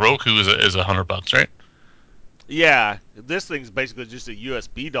Roku. Like a Roku is $100, right? yeah, this thing's basically just a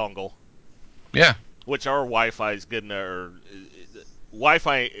USB dongle, Yeah. which our Wi-Fi is good enough.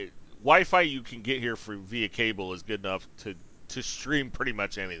 Wi-Fi Wi-Fi you can get here for via cable is good enough to stream pretty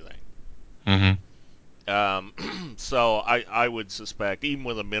much anything. Hmm. So I would suspect, even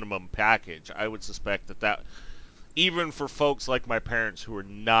with a minimum package, I would suspect that even for folks like my parents who are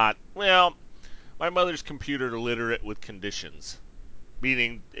not, well, my mother's computer literate with conditions,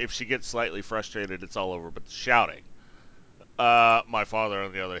 meaning if she gets slightly frustrated, it's all over but the shouting. My father,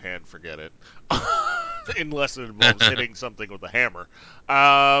 on the other hand, forget it, unless it involves hitting something with a hammer.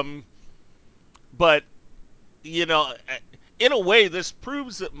 Um, but you know, in a way, this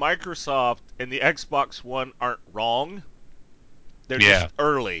proves that Microsoft and the Xbox One aren't wrong. They're Yeah. just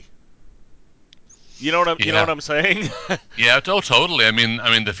early. You know what Yeah. I'm saying? Yeah. Oh, totally. I mean,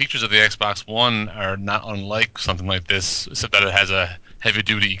 the features of the Xbox One are not unlike something like this, except that it has a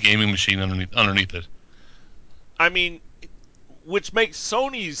heavy-duty gaming machine underneath it. I mean, which makes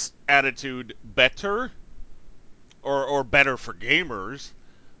Sony's attitude better or better for gamers,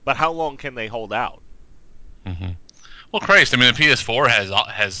 but how long can they hold out? Hmm. Well, Christ, I mean, the PS4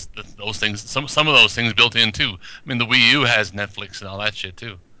 has those things. Some of those things built in too. I mean, the Wii U has Netflix and all that shit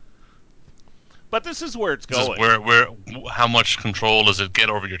too. But this is where it's This is going. where how much control does it get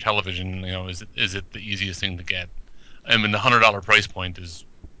over your television? Is it the easiest thing to get? I mean, the $100 price point is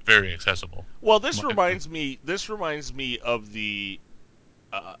very accessible. Well, this reminds me of the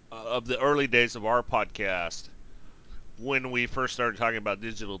early days of our podcast when we first started talking about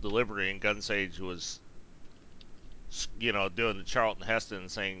digital delivery, and Gun Sage was, doing the Charlton Heston,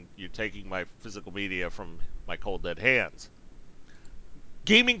 saying you're taking my physical media from my cold dead hands.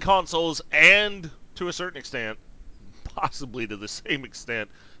 Gaming consoles, and to a certain extent, possibly to the same extent,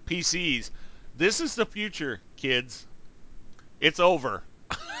 PCs. This is the future, kids. It's over.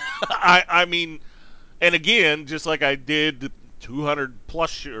 I mean, and again, just like I did 200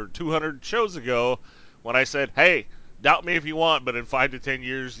 plus or 200 shows ago when I said, "Hey, doubt me if you want, but in 5 to 10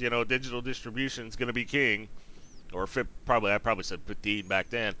 years, digital distribution is going to be king." Or I probably said 15 back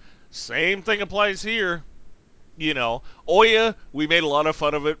then. Same thing applies here. Ouya, we made a lot of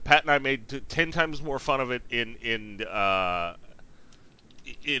fun of it. Pat and I made 10 times more fun of it in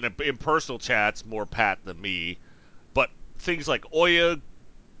personal chats, more Pat than me. But things like Ouya,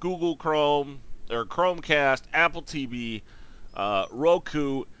 Google Chrome or Chromecast, Apple TV,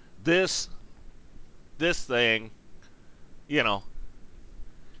 Roku, this thing, you know,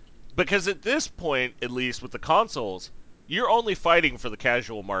 because at this point, at least with the consoles, you're only fighting for the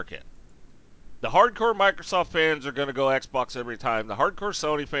casual market. The hardcore Microsoft fans are going to go Xbox every time. The hardcore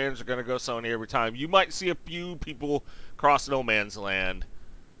Sony fans are going to go Sony every time. You might see a few people cross no man's land.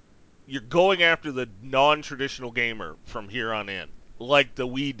 You're going after the non-traditional gamer from here on in, like the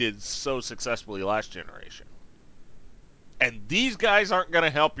Wii did so successfully last generation. And these guys aren't going to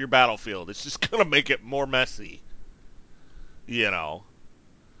help your Battlefield. It's just going to make it more messy.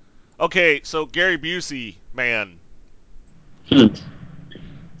 Okay, so Gary Busey, man.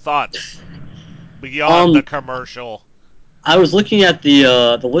 Thoughts beyond the commercial? I was looking at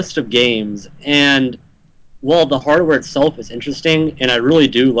the list of games, and while the hardware itself is interesting, and I really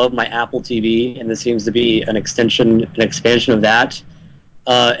do love my Apple TV, and this seems to be an expansion of that.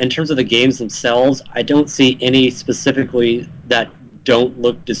 In terms of the games themselves, I don't see any specifically that don't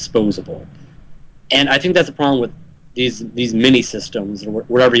look disposable, and I think that's a problem with these mini systems or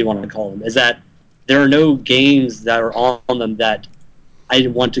whatever you want to call them. Is that there are no games that are on them that I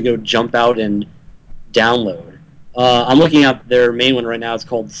want to go jump out and download. I'm looking at their main one right now. It's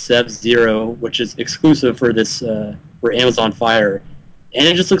called Sub Zero, which is exclusive for this for Amazon Fire, and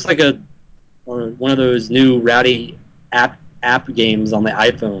it just looks like one of those new rowdy app games on the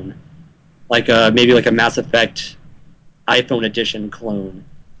iPhone, like maybe like a Mass Effect iPhone edition clone.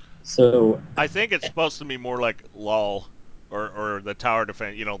 So I think it's supposed to be more like LOL or the Tower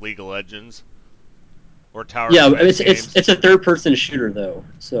Defense, League of Legends or Tower yeah, Defense games. it's a third person shooter though.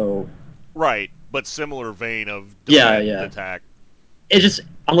 So Right, but similar vein of yeah, defend yeah. attack.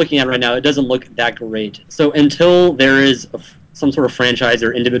 I'm looking at it right now. It doesn't look that great. So until there is some sort of franchise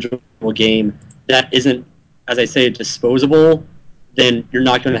or individual game that isn't, as I say, disposable, then you're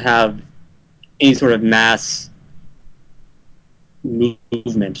not going to have any sort of mass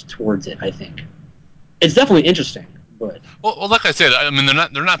movement towards it. I think it's definitely interesting, but Well, like I said, I mean,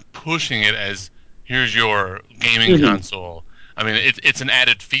 they're not pushing it as here's your gaming console. I mean, it's an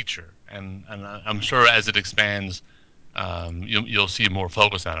added feature, and I'm sure as it expands, you'll see more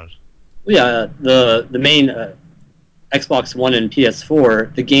focus on it. yeah, the main Xbox One and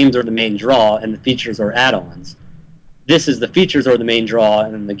PS4, the games are the main draw, and the features are add-ons. This is the features are the main draw,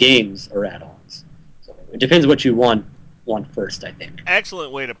 and then the games are add-ons. So it depends what you want first, I think.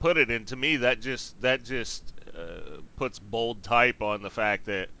 Excellent way to put it, and to me that just puts bold type on the fact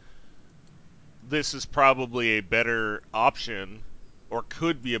that this is probably a better option, or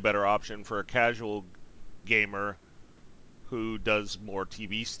could be a better option for a casual gamer who does more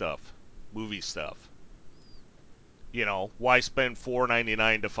TV stuff, movie stuff. Why spend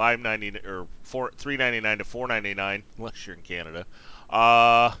 $4.99 to $5.99 or $3.99 to $4.99 unless you're in Canada,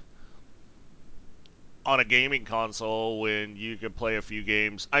 uh, on a gaming console when you can play a few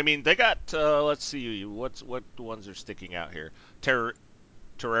games? I mean, they got let's see what ones are sticking out here.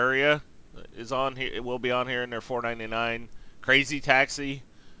 Terraria is on here. It will be on here, and they're $4.99. Crazy Taxi,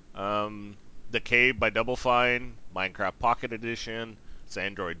 The Cave by Double Fine, Minecraft Pocket Edition. It's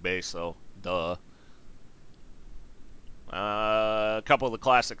Android based, so duh. A couple of the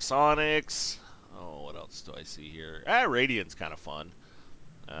classic Sonics. Oh, what else do I see here? Radiant's kind of fun.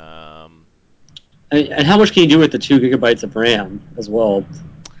 Um, And how much can you do with the 2 gigabytes of RAM as well?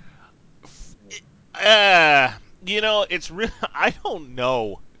 it's real. I don't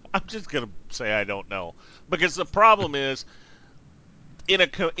know. I'm just gonna say I don't know because the problem is in a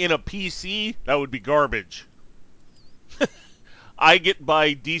PC that would be garbage. I get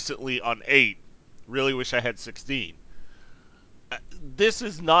by decently on 8. Really wish I had 16. This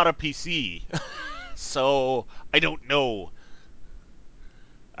is not a PC, so I don't know.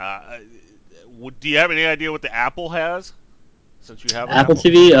 Uh, do you have any idea what the Apple has? Since you have an Apple Apple.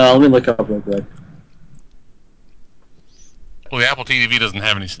 TV. Let me look up real quick. Well, the Apple TV doesn't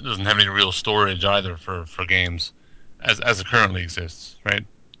have any real storage either for games, as it currently exists, right?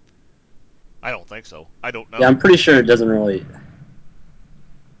 I don't think so. I don't Yeah, know. I'm pretty sure it doesn't really.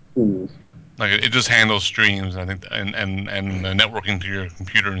 Like it just handles streams, I think, and networking to your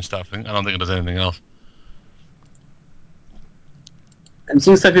computer and stuff. I don't think it does anything else. I'm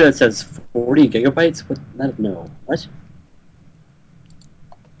seeing stuff here that says 40 gigabytes. What? No. What?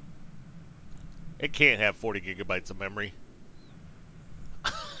 It can't have 40 gigabytes of memory.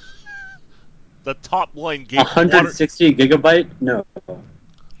 The top line game water. 160 gigabyte? No.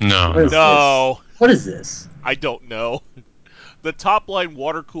 No, What no. is this? No, What is this? I don't know. The top line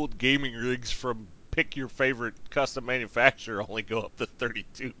water cooled gaming rigs from pick your favorite custom manufacturer only go up to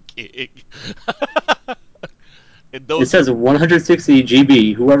 32 gig. And It those are says 160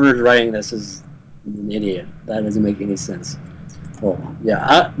 GB. Whoever is writing this is an idiot. That doesn't make any sense. Oh,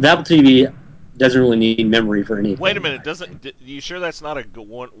 yeah. The Apple TV doesn't really need memory for anything. Wait a minute, you sure that's not a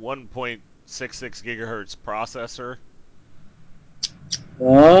 1.66 gigahertz processor?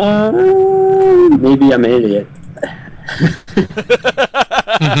 Maybe I'm an idiot.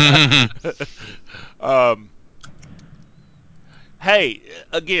 um, hey,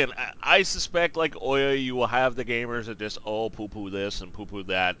 again, I suspect like Oya, you will have the gamers that just poo poo this and poo poo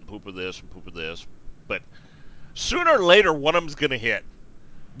that and poo poo this and poo poo this, but sooner or later one of them's gonna hit.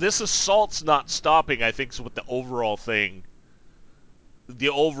 This assault's not stopping. I think is what the overall thing, the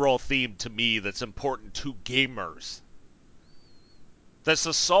overall theme to me that's important to gamers. This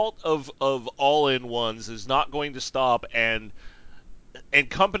assault of all-in-ones is not going to stop, and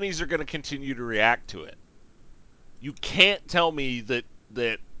companies are going to continue to react to it. You can't tell me that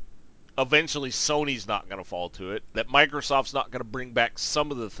eventually Sony's not going to fall to it, that Microsoft's not going to bring back some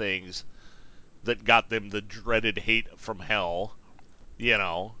of the things that got them the dreaded hate from hell. You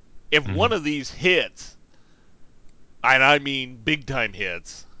know, if one of these hits, and I mean big time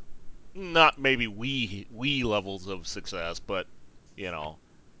hits, not maybe Wii levels of success, but you know,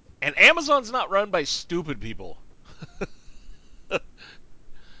 and Amazon's not run by stupid people.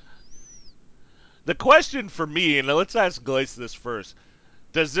 The question for me, and let's ask Glace this first,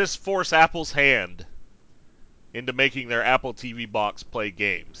 does this force Apple's hand into making their Apple TV box play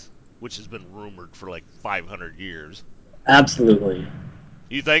games, which has been rumored for like 500 years? Absolutely.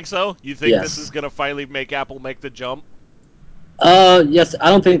 You think so? You think this is Yes. going to finally make Apple make the jump? Yes. I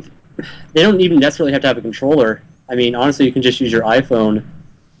don't think they don't even necessarily have to have a controller. I mean, honestly, you can just use your iPhone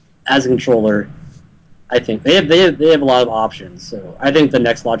as a controller. I think they have a lot of options. So I think the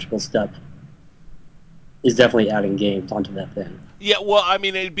next logical step is definitely adding games onto that thing. Yeah, well, I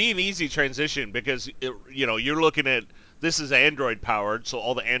mean, it'd be an easy transition because you're looking at this is Android powered, so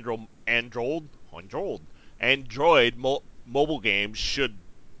all the Android mobile games should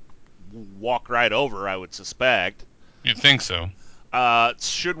walk right over, I would suspect. You'd think so.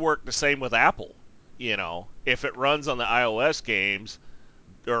 Should work the same with Apple. If it runs on the iOS games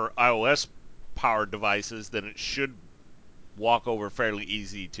or iOS powered devices, then it should walk over fairly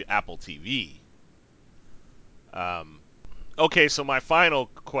easy to Apple TV. Okay, so my final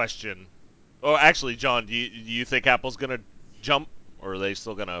question. Oh, actually, John, do you think Apple's gonna jump, or are they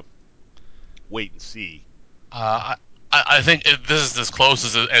still gonna wait and see? I think this is as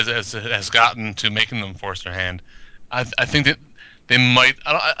close as it has gotten to making them force their hand. I think that they might.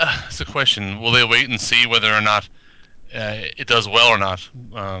 It's a question. Will they wait and see whether or not it does well or not?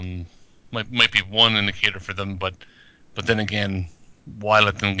 Might be one indicator for them, but then again, why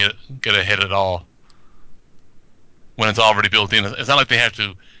let them get ahead at all when it's already built in? It's not like they have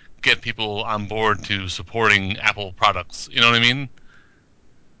to get people on board to supporting Apple products. You know what I mean?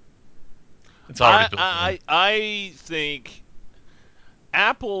 It's already I built in. I I think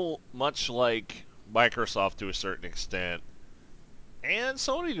Apple, much like Microsoft to a certain extent, and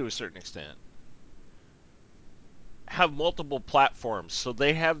Sony to a certain extent, have multiple platforms, so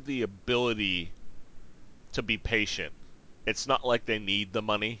they have the ability to be patient. It's not like they need the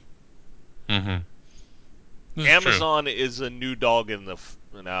money. Mm-hmm. This is true. Amazon is a new dog in the.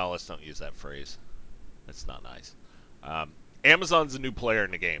 No, let's not use that phrase. That's not nice. Um, Amazon's a new player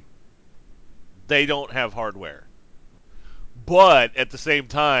in the game. They don't have hardware. But at the same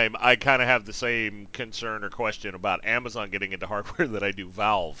time, I kind of have the same concern or question about Amazon getting into hardware that I do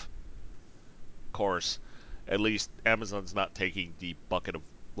Valve. Of course, at least Amazon's not taking the bucket of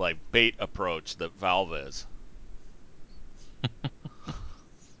like bait approach that Valve is.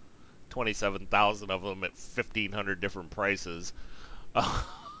 27,000 of them at 1,500 different prices.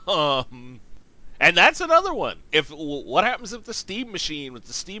 um, and that's another one. If what happens if the Steam machine with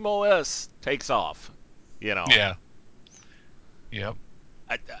the Steam OS takes off? You know, Yeah. Yep.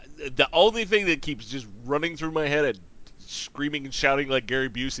 the only thing that keeps just running through my head and screaming and shouting like Gary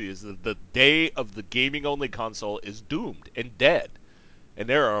Busey is that the day of the gaming only console is doomed and dead. And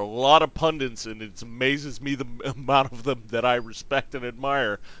there are a lot of pundits, and it amazes me the amount of them that I respect and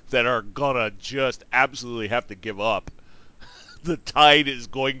admire that are gonna just absolutely have to give up. The tide is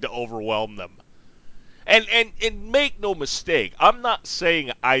going to overwhelm them. And make no mistake, I'm not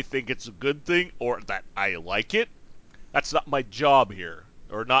saying I think it's a good thing or that I like it. That's not my job here.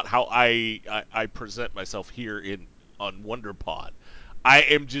 or not how I present myself here in on WonderPod. I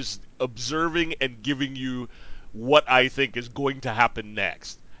am just observing and giving you what I think is going to happen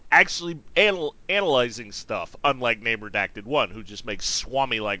next. Actually analyzing stuff, unlike Name Redacted 1, who just makes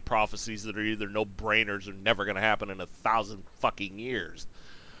Swami-like prophecies that are either no-brainers or never going to happen in 1,000 fucking years.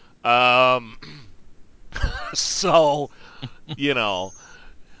 Um, so, you know,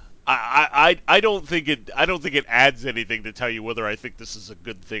 I don't think it adds anything to tell you whether I think this is a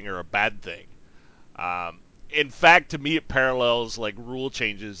good thing or a bad thing. Um, in fact, to me, it parallels like rule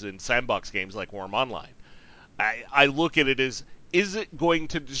changes in sandbox games like Worm Online. I look at it as, is it going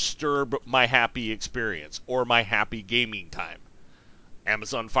to disturb my happy experience or my happy gaming time?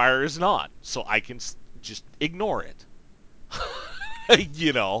 Amazon Fire is not, so I can just ignore it.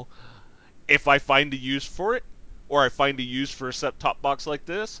 You know, if I find a use for it, or I find a use for a set-top box like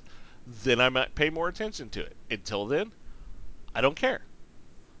this, then I might pay more attention to it. Until then, I don't care.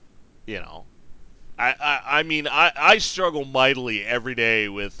 You know, I mean, I struggle mightily every day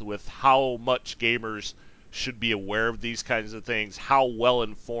with how much gamers should be aware of these kinds of things, how well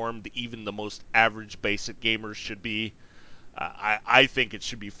informed even the most average basic gamers should be. I think it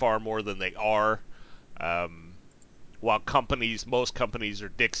should be far more than they are. Um, while most companies are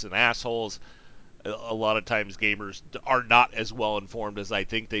dicks and assholes, a lot of times gamers are not as well informed as I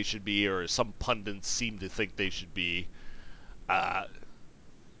think they should be, or as some pundits seem to think they should be. Uh,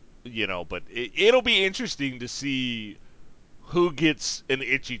 but it'll be interesting to see who gets an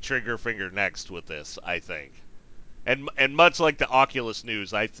itchy trigger finger next with this, I think. And much like the Oculus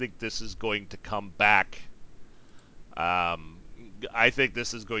news, I think this is going to come back. Um, I think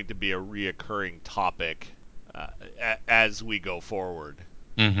this is going to be a reoccurring topic uh, as we go forward.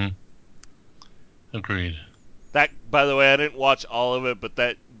 Mm-hmm. Agreed. That, by the way, I didn't watch all of it, but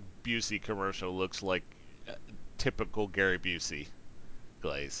that Busey commercial looks like typical Gary Busey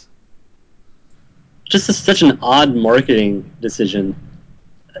glaze. Such an odd marketing decision.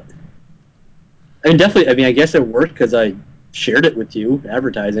 I mean, definitely. I mean, I guess it worked because I shared it with you,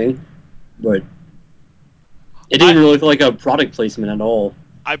 advertising, but it didn't even look like a product placement at all.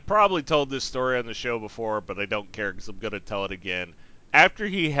 I probably told this story on the show before, but I don't care because I'm going to tell it again. After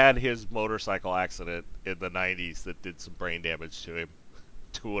he had his motorcycle accident in the 90s that did some brain damage to him,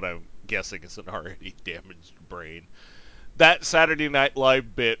 to what I'm guessing is an already damaged brain, that Saturday Night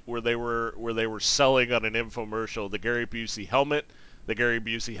Live bit where they were selling on an infomercial the Gary Busey helmet, the Gary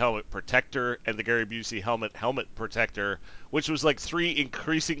Busey helmet protector, and the Gary Busey helmet protector, which was like three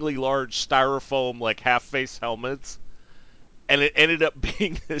increasingly large styrofoam like half face helmets, and it ended up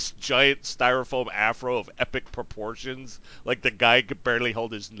being this giant styrofoam afro of epic proportions, like the guy could barely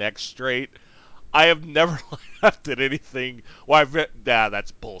hold his neck straight. I have never laughed at anything. Well,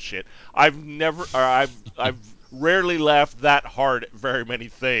 that's bullshit. I've rarely laughed that hard at very many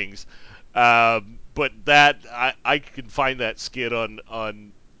things. But that I can find that skit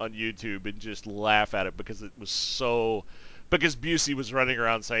on YouTube and just laugh at it because it was so. Because Busey was running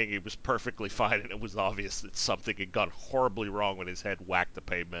around saying he was perfectly fine, and it was obvious that something had gone horribly wrong when his head whacked the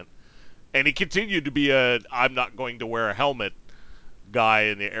pavement. And he continued to be a "I'm not going to wear a helmet" guy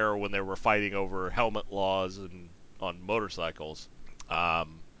in the era when they were fighting over helmet laws and on motorcycles.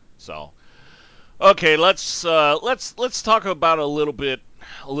 Um, so okay, let's talk about a little bit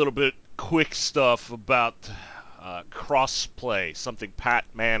quick stuff about crossplay. Something Pat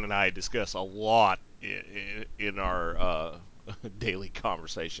Mann and I discuss a lot in our daily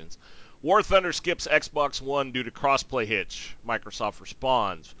conversations. War Thunder skips Xbox One due to crossplay hitch. Microsoft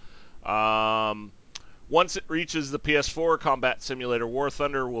responds. Um, Once it reaches the PS4, Combat Simulator War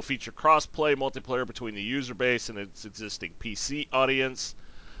Thunder will feature cross-play multiplayer between the user base and its existing PC audience.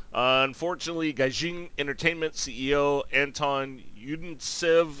 Unfortunately, Gaijin Entertainment CEO Anton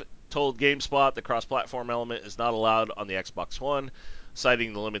Yudintsev told GameSpot the cross-platform element is not allowed on the Xbox One,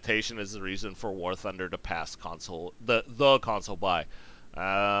 citing the limitation as the reason for War Thunder to pass the console buy.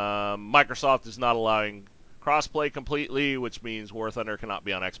 Microsoft is not allowing crossplay completely, which means War Thunder cannot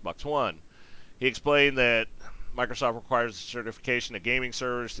be on Xbox One. He explained that Microsoft requires a certification of gaming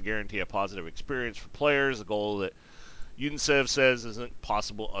servers to guarantee a positive experience for players, a goal that Yudintsev says isn't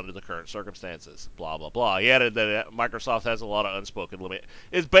possible under the current circumstances. Blah, blah, blah. He added that Microsoft has a lot of unspoken limit.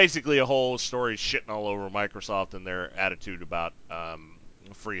 It's basically a whole story shitting all over Microsoft and their attitude about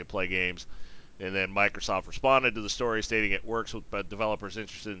free-to-play games. And then Microsoft responded to the story, stating it works with developers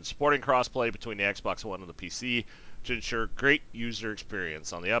interested in supporting crossplay between the Xbox One and the PC to ensure great user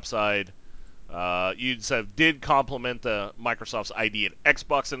experience. On the upside, Yudintsev did compliment the Microsoft's ID at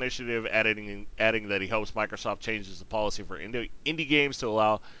Xbox initiative, adding that he hopes Microsoft changes the policy for indie games to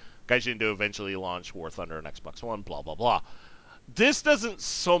allow Gaijin to eventually launch War Thunder on Xbox One, blah, blah, blah. This doesn't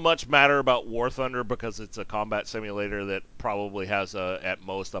so much matter about War Thunder because it's a combat simulator that probably has at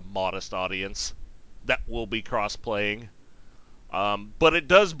most a modest audience that will be cross-playing. But it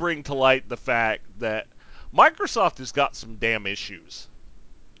does bring to light the fact that Microsoft has got some damn issues.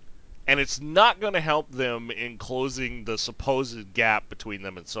 And it's not going to help them in closing the supposed gap between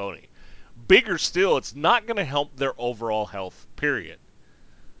them and Sony. Bigger still, it's not going to help their overall health, period.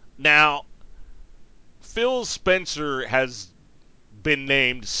 Now, Phil Spencer has been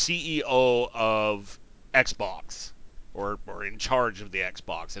named CEO of Xbox, or in charge of the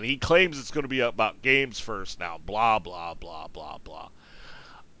Xbox, and he claims it's going to be about games first now, blah, blah, blah, blah, blah.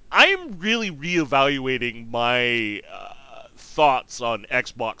 I'm really reevaluating my thoughts on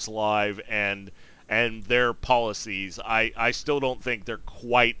Xbox Live and their policies. I still don't think they're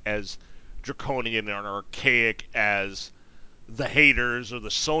quite as draconian and archaic as the haters or the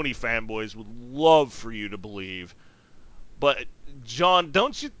Sony fanboys would love for you to believe. But John,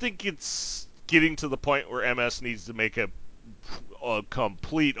 don't you think it's getting to the point where MS needs to make a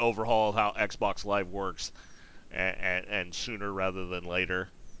complete overhaul of how Xbox Live works, and sooner rather than later?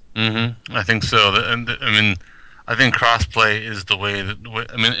 I think so. And I mean, I think crossplay is the way.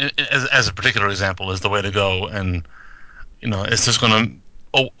 I mean, as a particular example, is the way to go. And it's just going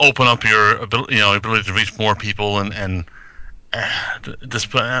to open up your ability to reach more people and just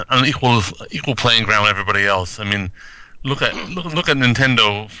put an equal playing ground with everybody else. I mean, look at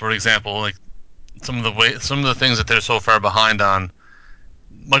Nintendo, for example. Like some of the things that they're so far behind on,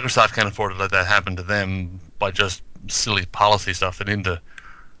 Microsoft can't afford to let that happen to them by just silly policy stuff. They need to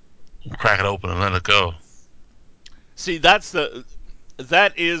crack it open and let it go. See, it's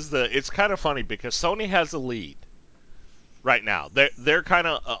kind of funny because Sony has a lead right now. They're kind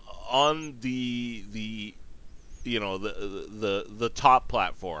of on the the top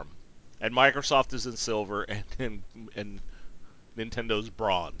platform, and Microsoft is in silver, and Nintendo's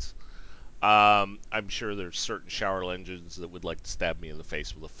bronze. I'm sure there's certain shower engines that would like to stab me in the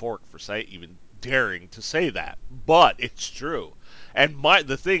face with a fork for even daring to say that, but it's true. And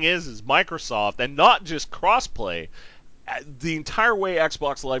the thing is Microsoft, and not just crossplay, the entire way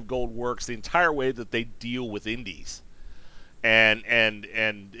Xbox Live Gold works, the entire way that they deal with indies and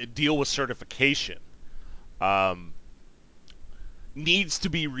deal with certification, um, needs to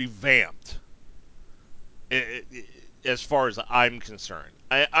be revamped. As far as I'm concerned,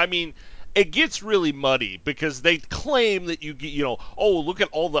 I mean, it gets really muddy because they claim that you get, oh, look at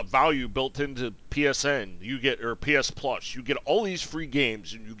all the value built into PSN, or PS Plus, you get all these free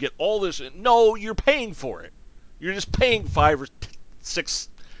games and you get all this. No, you're paying for it. You're just paying $5 or $6,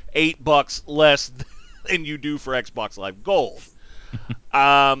 $8 less than you do for Xbox Live Gold.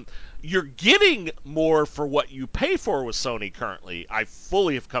 Um, you're getting more for what you pay for with Sony currently. I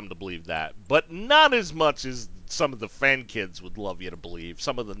fully have come to believe that, but not as much as some of the fan kids would love you to believe.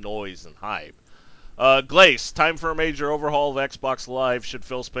 Some of the noise and hype. Glace, time for a major overhaul of Xbox Live. Should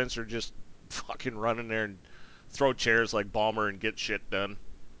Phil Spencer just fucking run in there and throw chairs like Balmer and get shit done?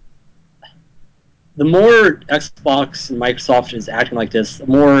 The more Xbox and Microsoft is acting like this, the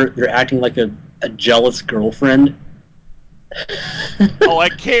more they're acting like a jealous girlfriend. Oh, I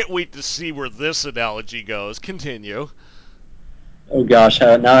can't wait to see where this analogy goes. Continue. Oh gosh,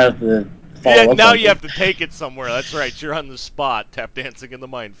 now I have to follow Yeah, up now on you it. have to take it somewhere. That's right. You're on the spot, tap dancing in the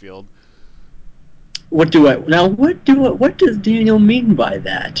minefield. What does Daniel mean by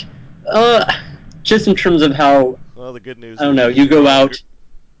that? Uh, just in terms of how, Well, the good news I don't is know, you go out,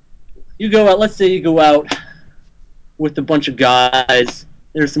 let's say you go out with a bunch of guys,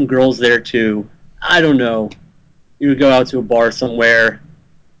 there's some girls there too. I don't know. You would go out to a bar somewhere,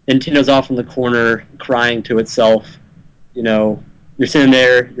 Nintendo's off in the corner crying to itself. You know, you're sitting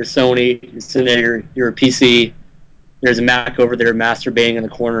there, you're Sony, you're sitting there, you're a PC. There's a Mac over there masturbating in the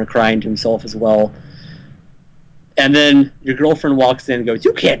corner crying to himself as well. And then your girlfriend walks in and goes,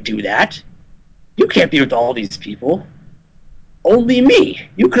 "You can't do that. You can't be with all these people. Only me.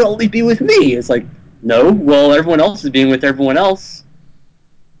 You can only be with me." It's like, no, well, everyone else is being with everyone else.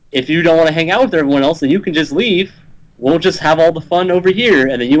 If you don't want to hang out with everyone else, then you can just leave. We'll just have all the fun over here,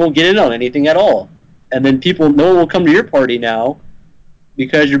 and then you won't get in on anything at all. And then no one will come to your party now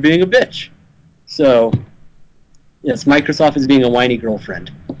because you're being a bitch. So, yes, Microsoft is being a whiny girlfriend.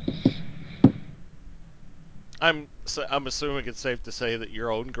 I'm assuming it's safe to say that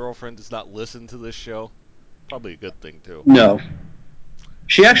your own girlfriend does not listen to this show. Probably a good thing too. No.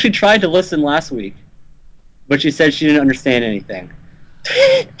 She actually tried to listen last week, but she said she didn't understand anything.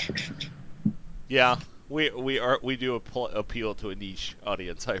 Yeah, we do appeal to a niche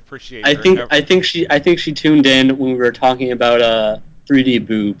audience. I appreciate I her. think she tuned in when we were talking about 3D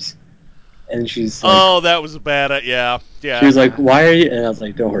boobs, and she's like, Oh, that was a bad. Yeah, she yeah. was like, "Why are you?" And I was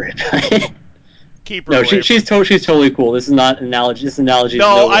like, "Don't worry about it." Keep her No, away from. she's totally cool. This is not an analogy. This analogy is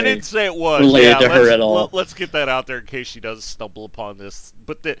No, no I way didn't say it was. related Yeah, to her at all. let's get that out there in case she does stumble upon this.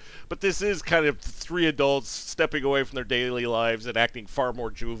 But this is kind of three adults stepping away from their daily lives and acting far more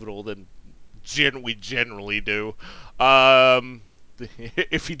juvenile than we generally do. Um,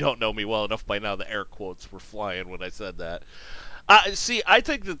 if you don't know me well enough by now, the air quotes were flying when I said that. See, I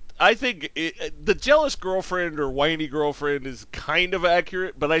think the jealous girlfriend or whiny girlfriend is kind of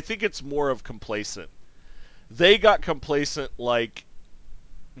accurate, but I think it's more of complacent. They got complacent like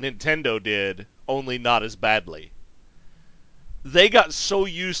Nintendo did, only not as badly. They got so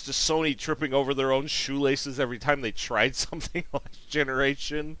used to Sony tripping over their own shoelaces every time they tried something last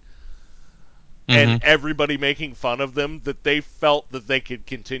generation and Mm-hmm. everybody making fun of them that they felt that they could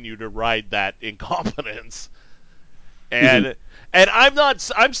continue to ride that incompetence. And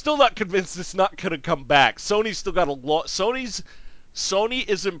I'm still not convinced it's not going to come back. Sony's still got a lot Sony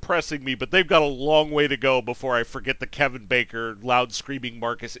is impressing me, but they've got a long way to go before I forget the Kevin Baker loud screaming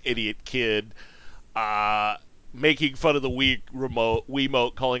Marcus idiot kid uh, making fun of the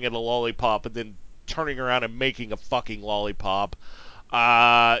Wiimote, calling it a lollipop, and then turning around and making a fucking lollipop.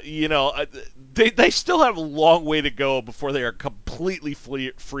 You know, they still have a long way to go before they are completely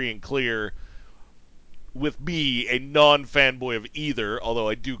free and clear with me, a non-fanboy of either, although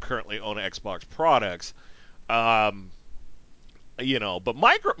I do currently own Xbox products. Um, you know, but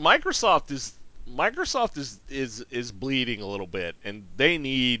Microsoft is bleeding a little bit, and they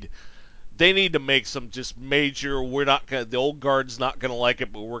need to make some just major. We're not gonna. The old guard's not gonna like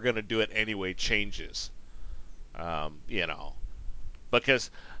it, but we're gonna do it anyway. Changes. You know,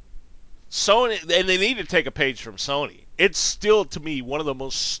 because Sony, and they need to take a page from Sony. It's still, to me, one of the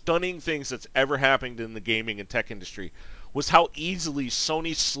most stunning things that's ever happened in the gaming and tech industry was how easily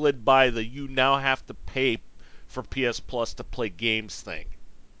Sony slid by the you now have to pay for PS Plus to play games thing.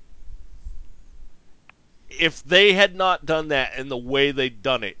 If they had not done that in the way they'd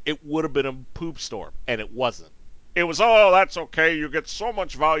done it, it would have been a poop storm, and it wasn't. It was, oh, that's okay. You get so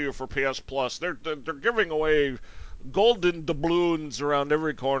much value for PS Plus. They're giving away golden doubloons around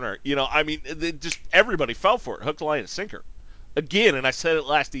every corner. You know, I mean, just everybody fell for it, hook, line, and sinker. Again, and I said it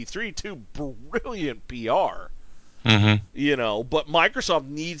last E3 too. Brilliant PR. Mm-hmm. You know, but Microsoft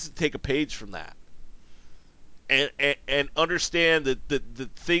needs to take a page from that and understand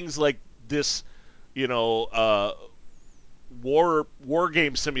that things like this, you know, war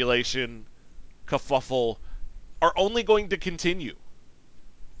game simulation kerfuffle are only going to continue.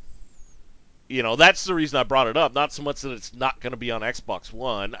 You know, that's the reason I brought it up. Not so much that it's not going to be on Xbox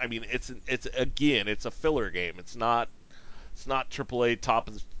One. I mean, it's a filler game. It's not AAA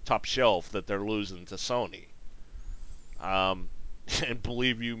top shelf that they're losing to Sony. Um, and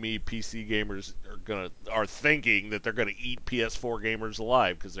believe you me, PC gamers are thinking that they're gonna eat PS4 gamers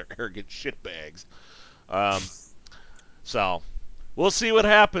alive because they're arrogant shitbags. Um, so we'll see what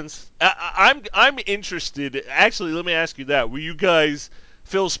happens. I'm interested. Actually, let me ask you that. Were you guys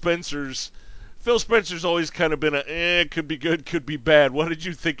Phil Spencer's? Phil Spencer's always kind of been could be good, could be bad. What did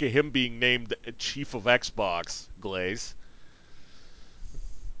you think of him being named chief of Xbox, Glaze?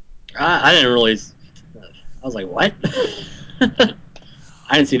 I didn't really. I was like, what?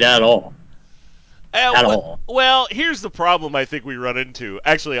 I didn't see that at all. At all. Well, here's the problem I think we run into.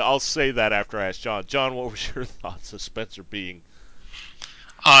 Actually, I'll say that after I ask John. John, what was your thoughts of Spencer being?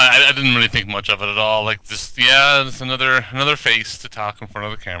 I didn't really think much of it at all. Like, just yeah, it's another face to talk in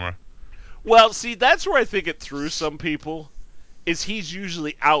front of the camera. Well, see, that's where I think it threw some people. Is he's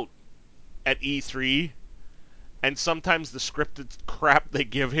usually out at E3, and sometimes the scripted crap they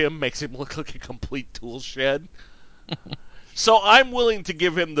give him makes him look like a complete tool shed. So I'm willing to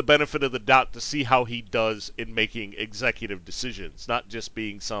give him the benefit of the doubt to see how he does in making executive decisions, not just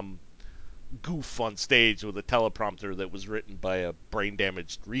being some goof on stage with a teleprompter that was written by a brain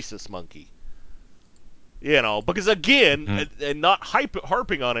damaged rhesus monkey. You know, because again, Mm-hmm. and not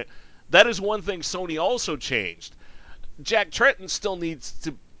harping on it, that is one thing Sony also changed. Jack Tretton still needs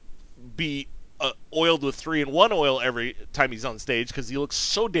to be oiled with 3-in-1 oil every time he's on stage because he looks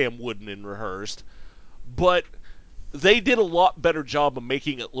so damn wooden and rehearsed. But they did a lot better job of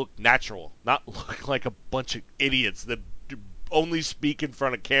making it look natural, not look like a bunch of idiots that only speak in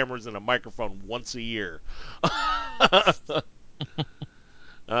front of cameras and a microphone once a year.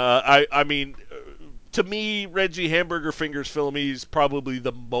 I mean, to me, Reggie Hamburger Fingers Filmy is probably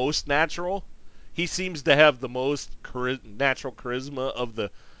the most natural. He seems to have the most natural charisma of the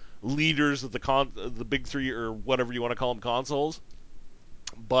leaders of the big three or whatever you want to call them consoles.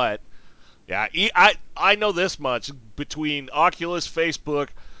 But yeah, I know this much between Oculus, Facebook,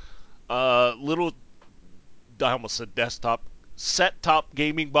 little, I almost said desktop, set-top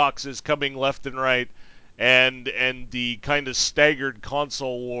gaming boxes coming left and right, and the kind of staggered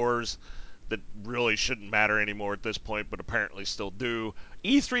console wars that really shouldn't matter anymore at this point, but apparently still do.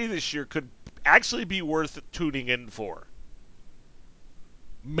 E3 this year could actually be worth tuning in for.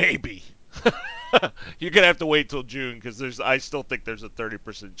 Maybe. You're gonna have to wait till June because I still think there's a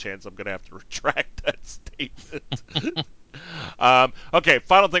 30% chance I'm gonna have to retract that statement. Okay,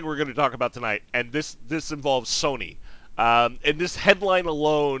 final thing we're gonna talk about tonight, and this involves Sony, and this headline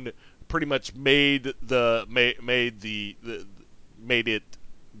alone pretty much made it that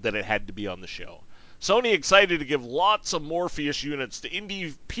it had to be on the show. Sony excited to give lots of Morpheus units to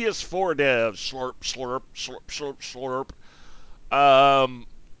indie PS4 devs. Slurp, slurp, slurp, slurp, slurp.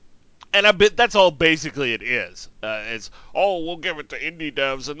 And I bet that's all basically it is. It's, oh, we'll give it to indie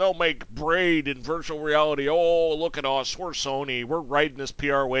devs and they'll make Braid in virtual reality. Oh, look at us. We're Sony. We're riding this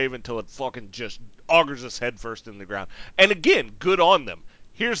PR wave until it fucking just augers us headfirst in the ground. And again, good on them.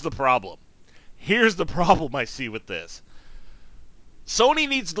 Here's the problem. Here's the problem I see with this. Sony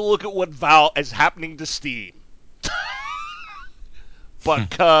needs to look at what is happening to Steam.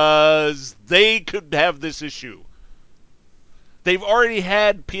 Because they could have this issue. They've already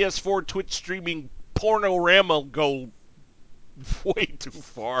had PS4 Twitch streaming Pornorama go way too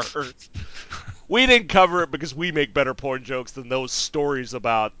far. We didn't cover it because we make better porn jokes than those stories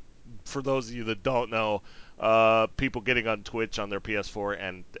about, for those of you that don't know, people getting on Twitch on their PS4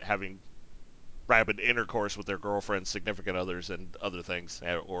 and having rabid intercourse with their girlfriends, significant others, and other things,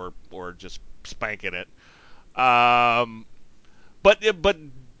 or just spanking it. But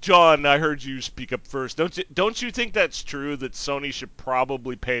John, I heard you speak up first. Don't you think that's true that Sony should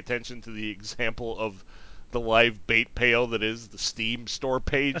probably pay attention to the example of the live bait pail that is the Steam store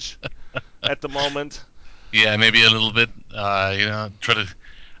page at the moment? Yeah, maybe a little bit. Try to.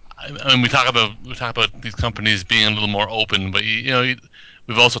 I mean, we talk about these companies being a little more open, but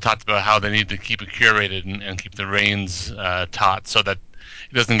we've also talked about how they need to keep it curated and keep the reins taut so that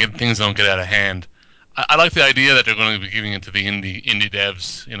things don't get out of hand. I like the idea that they're going to be giving it to the indie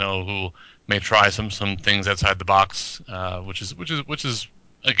devs, who may try some things outside the box, which is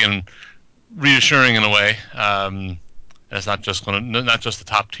again reassuring in a way. It's not just the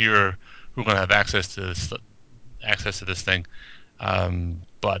top tier who are going to have access to this thing,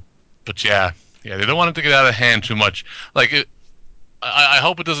 but yeah, they don't want it to get out of hand too much. Like I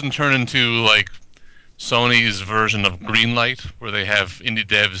hope it doesn't turn into like Sony's version of Greenlight, where they have indie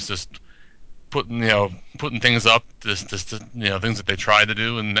devs just putting things up, just things that they try to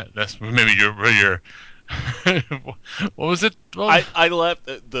do, and that's maybe your what was it? Well, I left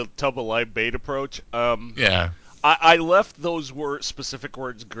the Tub of Live bait approach. Yeah. I left those specific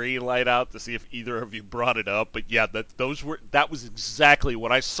words green light out to see if either of you brought it up, but yeah, that was exactly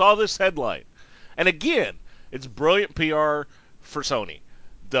when I saw this headline. And again, it's brilliant PR for Sony.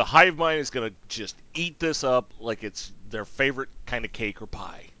 The hive mind is going to just eat this up like it's their favorite kind of cake or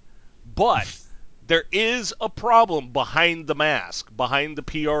pie. But there is a problem behind the mask, behind the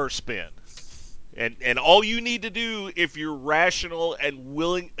PR spin. And all you need to do if you're rational and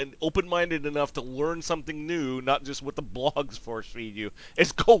willing and open-minded enough to learn something new, not just what the blogs force feed you,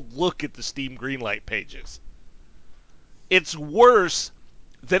 is go look at the Steam Greenlight pages. It's worse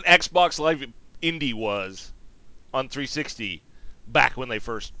than Xbox Live Indie was on 360 back when they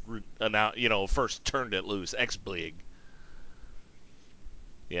first first turned it loose, XBleed.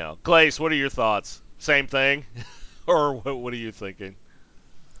 Glace, what are your thoughts? Same thing, or what are you thinking?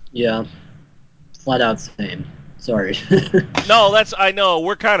 Yeah, flat out same. Sorry. No, I know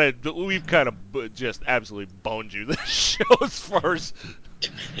we've kind of just absolutely boned you this show as far as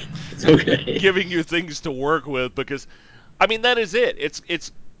It's okay. giving you things to work with because, I mean, that is it.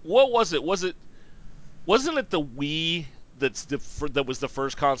 It's what was it? Wasn't it the Wii that was the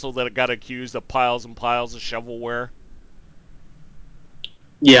first console that got accused of piles and piles of shovelware?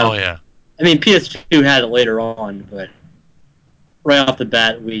 Yeah. Oh yeah. I mean, PS2 had it later on, but right off the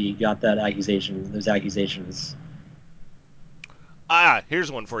bat, we got those accusations.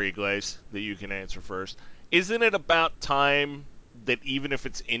 Here's one for you, Glaze, that you can answer first. Isn't it about time that even if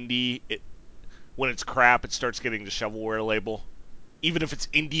it's indie, when it's crap, it starts getting the shovelware label? Even if it's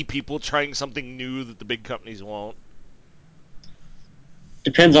indie people trying something new that the big companies won't?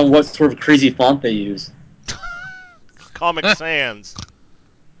 Depends on what sort of crazy font they use. Comic Sans.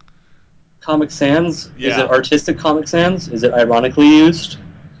 Comic Sans? Yeah. Is it artistic Comic Sans? Is it ironically used?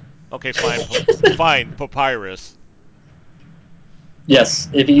 Okay, fine. Fine. Papyrus. Yes,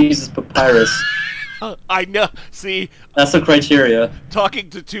 if he uses Papyrus, I know. See, That's the criteria. talking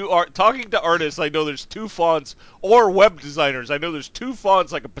to artists, I know there's two fonts, or web designers. I know there's two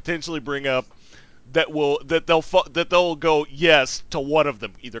fonts I could potentially bring up that they'll go yes to one of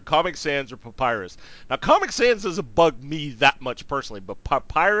them, either Comic Sans or Papyrus. Now, Comic Sans doesn't bug me that much personally, but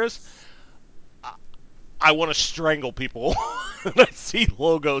Papyrus, I want to strangle people when I see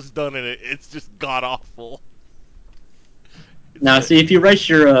logos done in it. It's just god awful. Now, see, if you write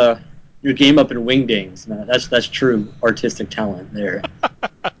your game up in Wingdings, now that's true artistic talent there.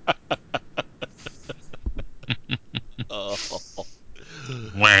 Oh.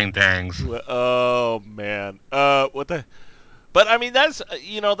 Wang dangs. Oh man. What the? But I mean, that's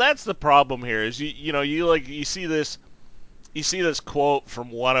the problem here. Is you see this quote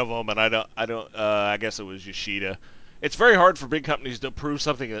from one of them, and I guess it was Yoshida. It's very hard for big companies to approve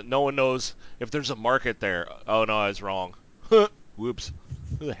something that no one knows if there's a market there. Oh no, I was wrong. Whoops.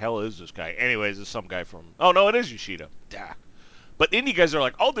 Who the hell is this guy? Anyways, it's some guy from. Oh no, it is Yoshida. Duh. But indie guys are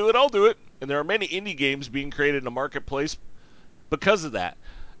like, I'll do it. And there are many indie games being created in the marketplace because of that.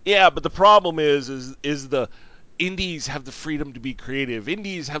 Yeah, but the problem is the indies have the freedom to be creative.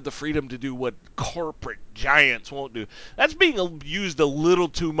 Indies have the freedom to do what corporate giants won't do. That's being used a little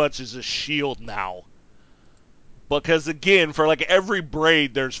too much as a shield now. Because again, for like every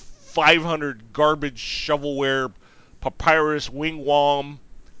braid, there's 500 garbage shovelware, papyrus, wingwom.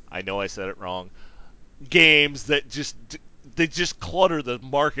 I know I said it wrong. Games that just clutter the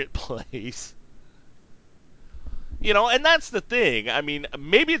marketplace. And that's the thing. I mean,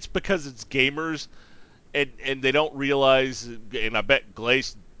 maybe it's because it's gamers and they don't realize, and I bet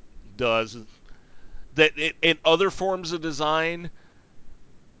Glace does, that in other forms of design,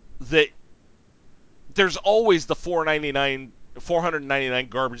 that there's always the 499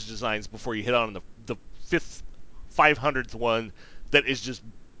 garbage designs before you hit on the 500th one that is just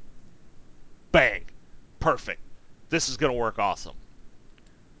bang, perfect. This is gonna work awesome.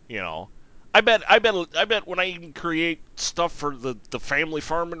 You know, I bet when I even create stuff for the family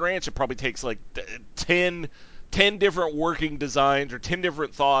farm and ranch, it probably takes like 10 different working designs or 10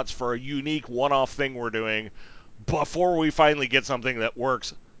 different thoughts for a unique one-off thing we're doing before we finally get something that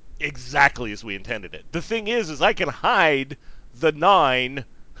works exactly as we intended it. The thing is I can hide the 9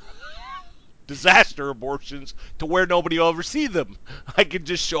 disaster abortions to where nobody will ever see them. I can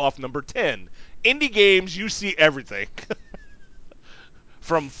just show off number 10. Indie games, you see everything.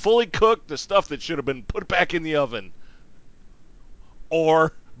 From fully cooked to stuff that should have been put back in the oven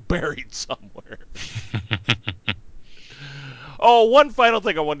or buried somewhere. Oh, one final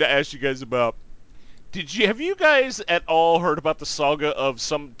thing I wanted to ask you guys about. Have you guys at all heard about the saga of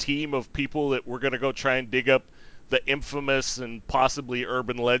some team of people that were going to go try and dig up the infamous and possibly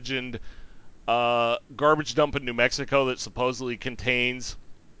urban legend garbage dump in New Mexico that supposedly contains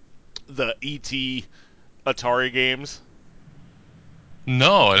the E.T. Atari games?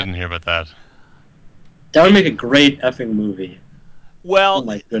 No, I didn't hear about that. That would make a great effing movie. Oh Well,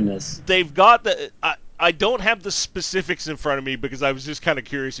 my goodness. they've got the. I don't have the specifics in front of me because I was just kind of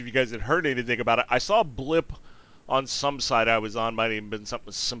curious if you guys had heard anything about it. I saw a blip on some site I was on, might have even been something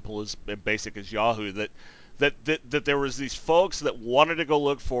as simple as and basic as Yahoo, that there was these folks that wanted to go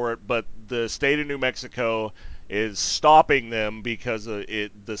look for it, but the state of New Mexico is stopping them because the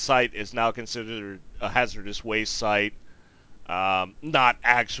site is now considered a hazardous waste site. Not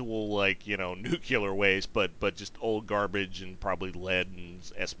actual nuclear waste, but just old garbage and probably lead and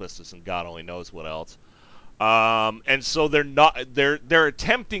asbestos and God only knows what else. And so they're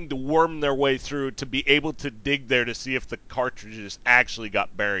attempting to worm their way through to be able to dig there to see if the cartridges actually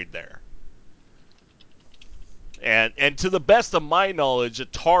got buried there. And to the best of my knowledge,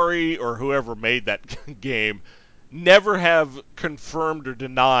 Atari or whoever made that game never have confirmed or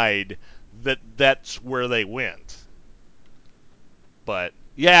denied that that's where they went. But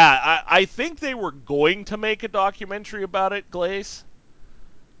yeah, I think they were going to make a documentary about it, Glace.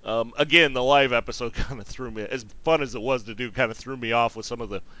 Again, the live episode kind of threw me, as fun as it was to do, kind of threw me off with some of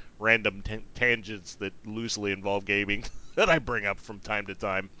the random tangents that loosely involve gaming that I bring up from time to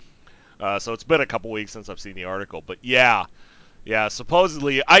time. So it's been a couple weeks since I've seen the article, but yeah,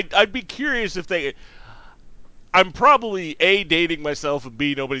 supposedly, I'd be curious if they. I'm probably A, dating myself, and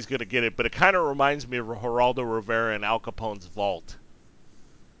B, nobody's going to get it, but it kind of reminds me of Geraldo Rivera and Al Capone's Vault.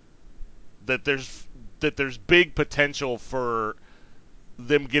 That there's big potential for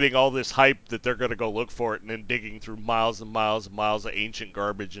them getting all this hype that they're going to go look for it and then digging through miles and miles and miles of ancient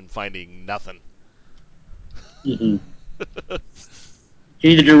garbage and finding nothing. Mm-hmm. You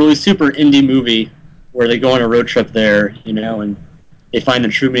either do a really super indie movie where they go on a road trip there, and they find the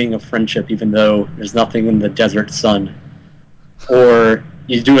true meaning of friendship even though there's nothing in the desert sun. Or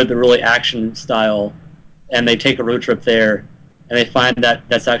you do it the really action style, and they take a road trip there, and they find that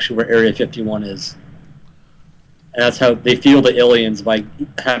that's actually where Area 51 is, and that's how they feel the aliens by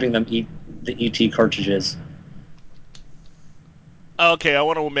having them eat the ET cartridges. Okay, I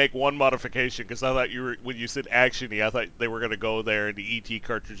want to make one modification because I thought you were when you said actiony, I thought they were going to go there and the ET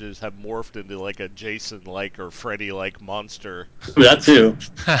cartridges have morphed into like a Jason-like or Freddy-like monster. That too.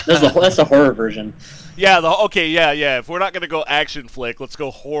 That's the horror version. Yeah, yeah. If we're not going to go action flick, let's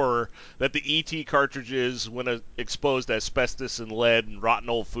go horror. That the ET cartridges, when exposed to asbestos and lead and rotten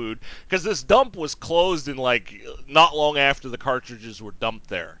old food, because this dump was closed in like not long after the cartridges were dumped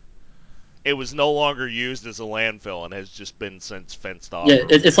there. It was no longer used as a landfill and has just been since fenced off. Yeah,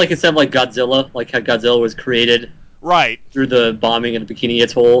 it's like instead of like Godzilla, like how Godzilla was created Right. through the bombing in the Bikini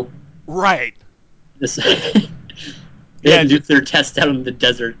Atoll. Right. This, they Yeah. had nuclear tests out in the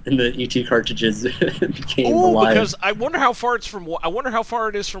desert, and the ET cartridges became Oh, alive. because I wonder how far it's from. I wonder how far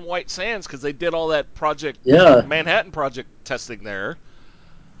it is from White Sands because they did all that project Yeah, Manhattan Project testing there.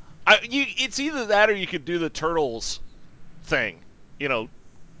 It's either that or you could do the turtles thing. You know,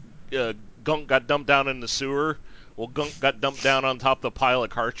 gunk got dumped down in the sewer. Well, gunk got dumped down on top of the pile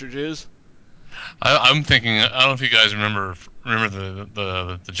of cartridges. I'm thinking. I don't know if you guys remember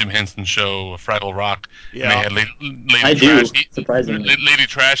the Jim Henson show, Fraggle Rock, and they Yeah. had I Lady do. Trash Heap. Surprisingly, Lady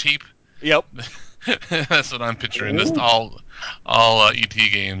Trash Heap. Yep. That's what I'm picturing. Just Ooh. all ET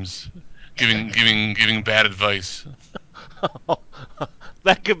games, giving bad advice.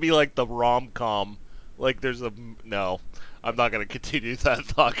 That could be like the rom com. Like there's a no. I'm not going to continue that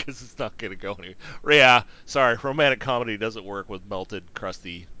thought because it's not going to go anywhere. Yeah, sorry. Romantic comedy doesn't work with melted,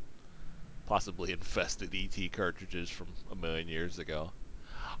 crusty, possibly infested ET cartridges from a million years ago.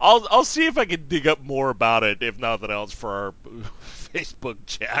 I'll see if I can dig up more about it, if nothing else, for our Facebook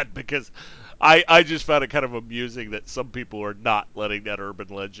chat because I just found it kind of amusing that some people are not letting that urban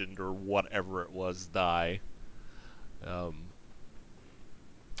legend or whatever it was die. Um,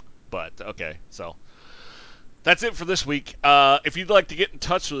 but okay, so that's it for this week. If you'd like to get in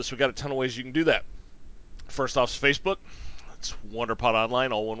touch with us, we got a ton of ways you can do that. First off, is Facebook. It's WonderPod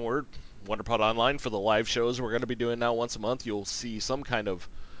Online, all one word. WonderPod Online for the live shows we're going to be doing now once a month. You'll see some kind of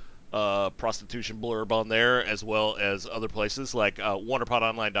prostitution blurb on there, as well as other places like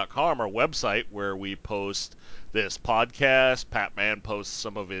WonderPodOnline.com, our website, where we post this podcast. Pat Mann posts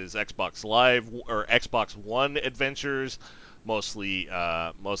some of his Xbox Live or Xbox One adventures, mostly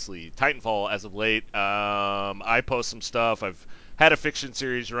Titanfall as of late. I post some stuff. I've had a fiction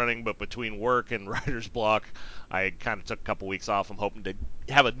series running, but between work and writer's block, I kind of took a couple weeks off. I'm hoping to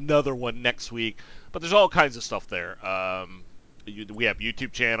have another one next week. But there's all kinds of stuff there. We have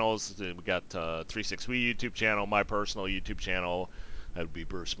YouTube channels. We got 36We YouTube channel, my personal YouTube channel. That would be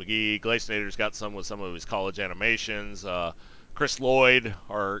Bruce McGee. Glacinator's got some with some of his college animations. Chris Lloyd,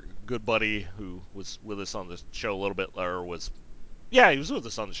 our good buddy who was with us on the show a little bit, or was, yeah, he was with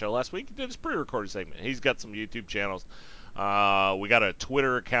us on the show last week. He did his pre-recorded segment. He's got some YouTube channels. We got a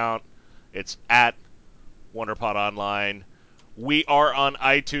Twitter account. It's at WonderPod Online. We are on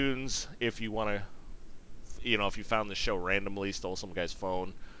iTunes if you want to, if you found the show randomly, stole some guy's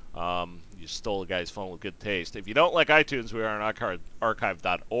phone, you stole a guy's phone with good taste. If you don't like iTunes, we are on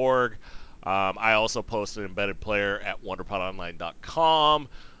archive.org. I also post an embedded player at wonderpodonline.com.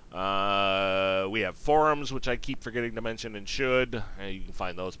 We have forums, which I keep forgetting to mention and should. You can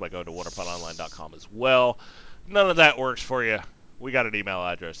find those by going to wonderpodonline.com as well. None of that works for you. We got an email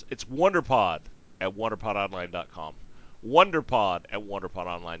address. It's wonderpod at wonderpodonline.com. Wonderpod at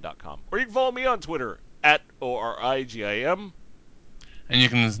wonderpodonline.com. Or you can follow me on Twitter at ORIGIM. And you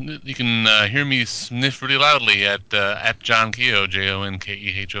can hear me sniff really loudly at John Kehoe,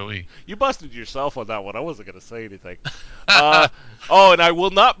 JONKEHOE. You busted yourself on that one. I wasn't going to say anything. And I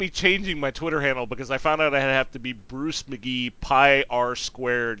will not be changing my Twitter handle because I found out I have to be Bruce McGee pi r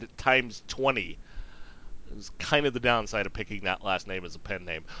squared times 20. It was kind of the downside of picking that last name as a pen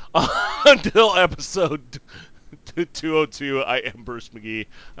name. Until episode 202, I am Bruce McGee.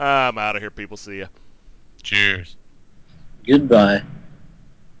 I'm out of here, people. See ya. Cheers. goodbye.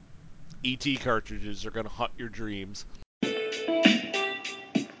 ET cartridges are going to haunt your dreams.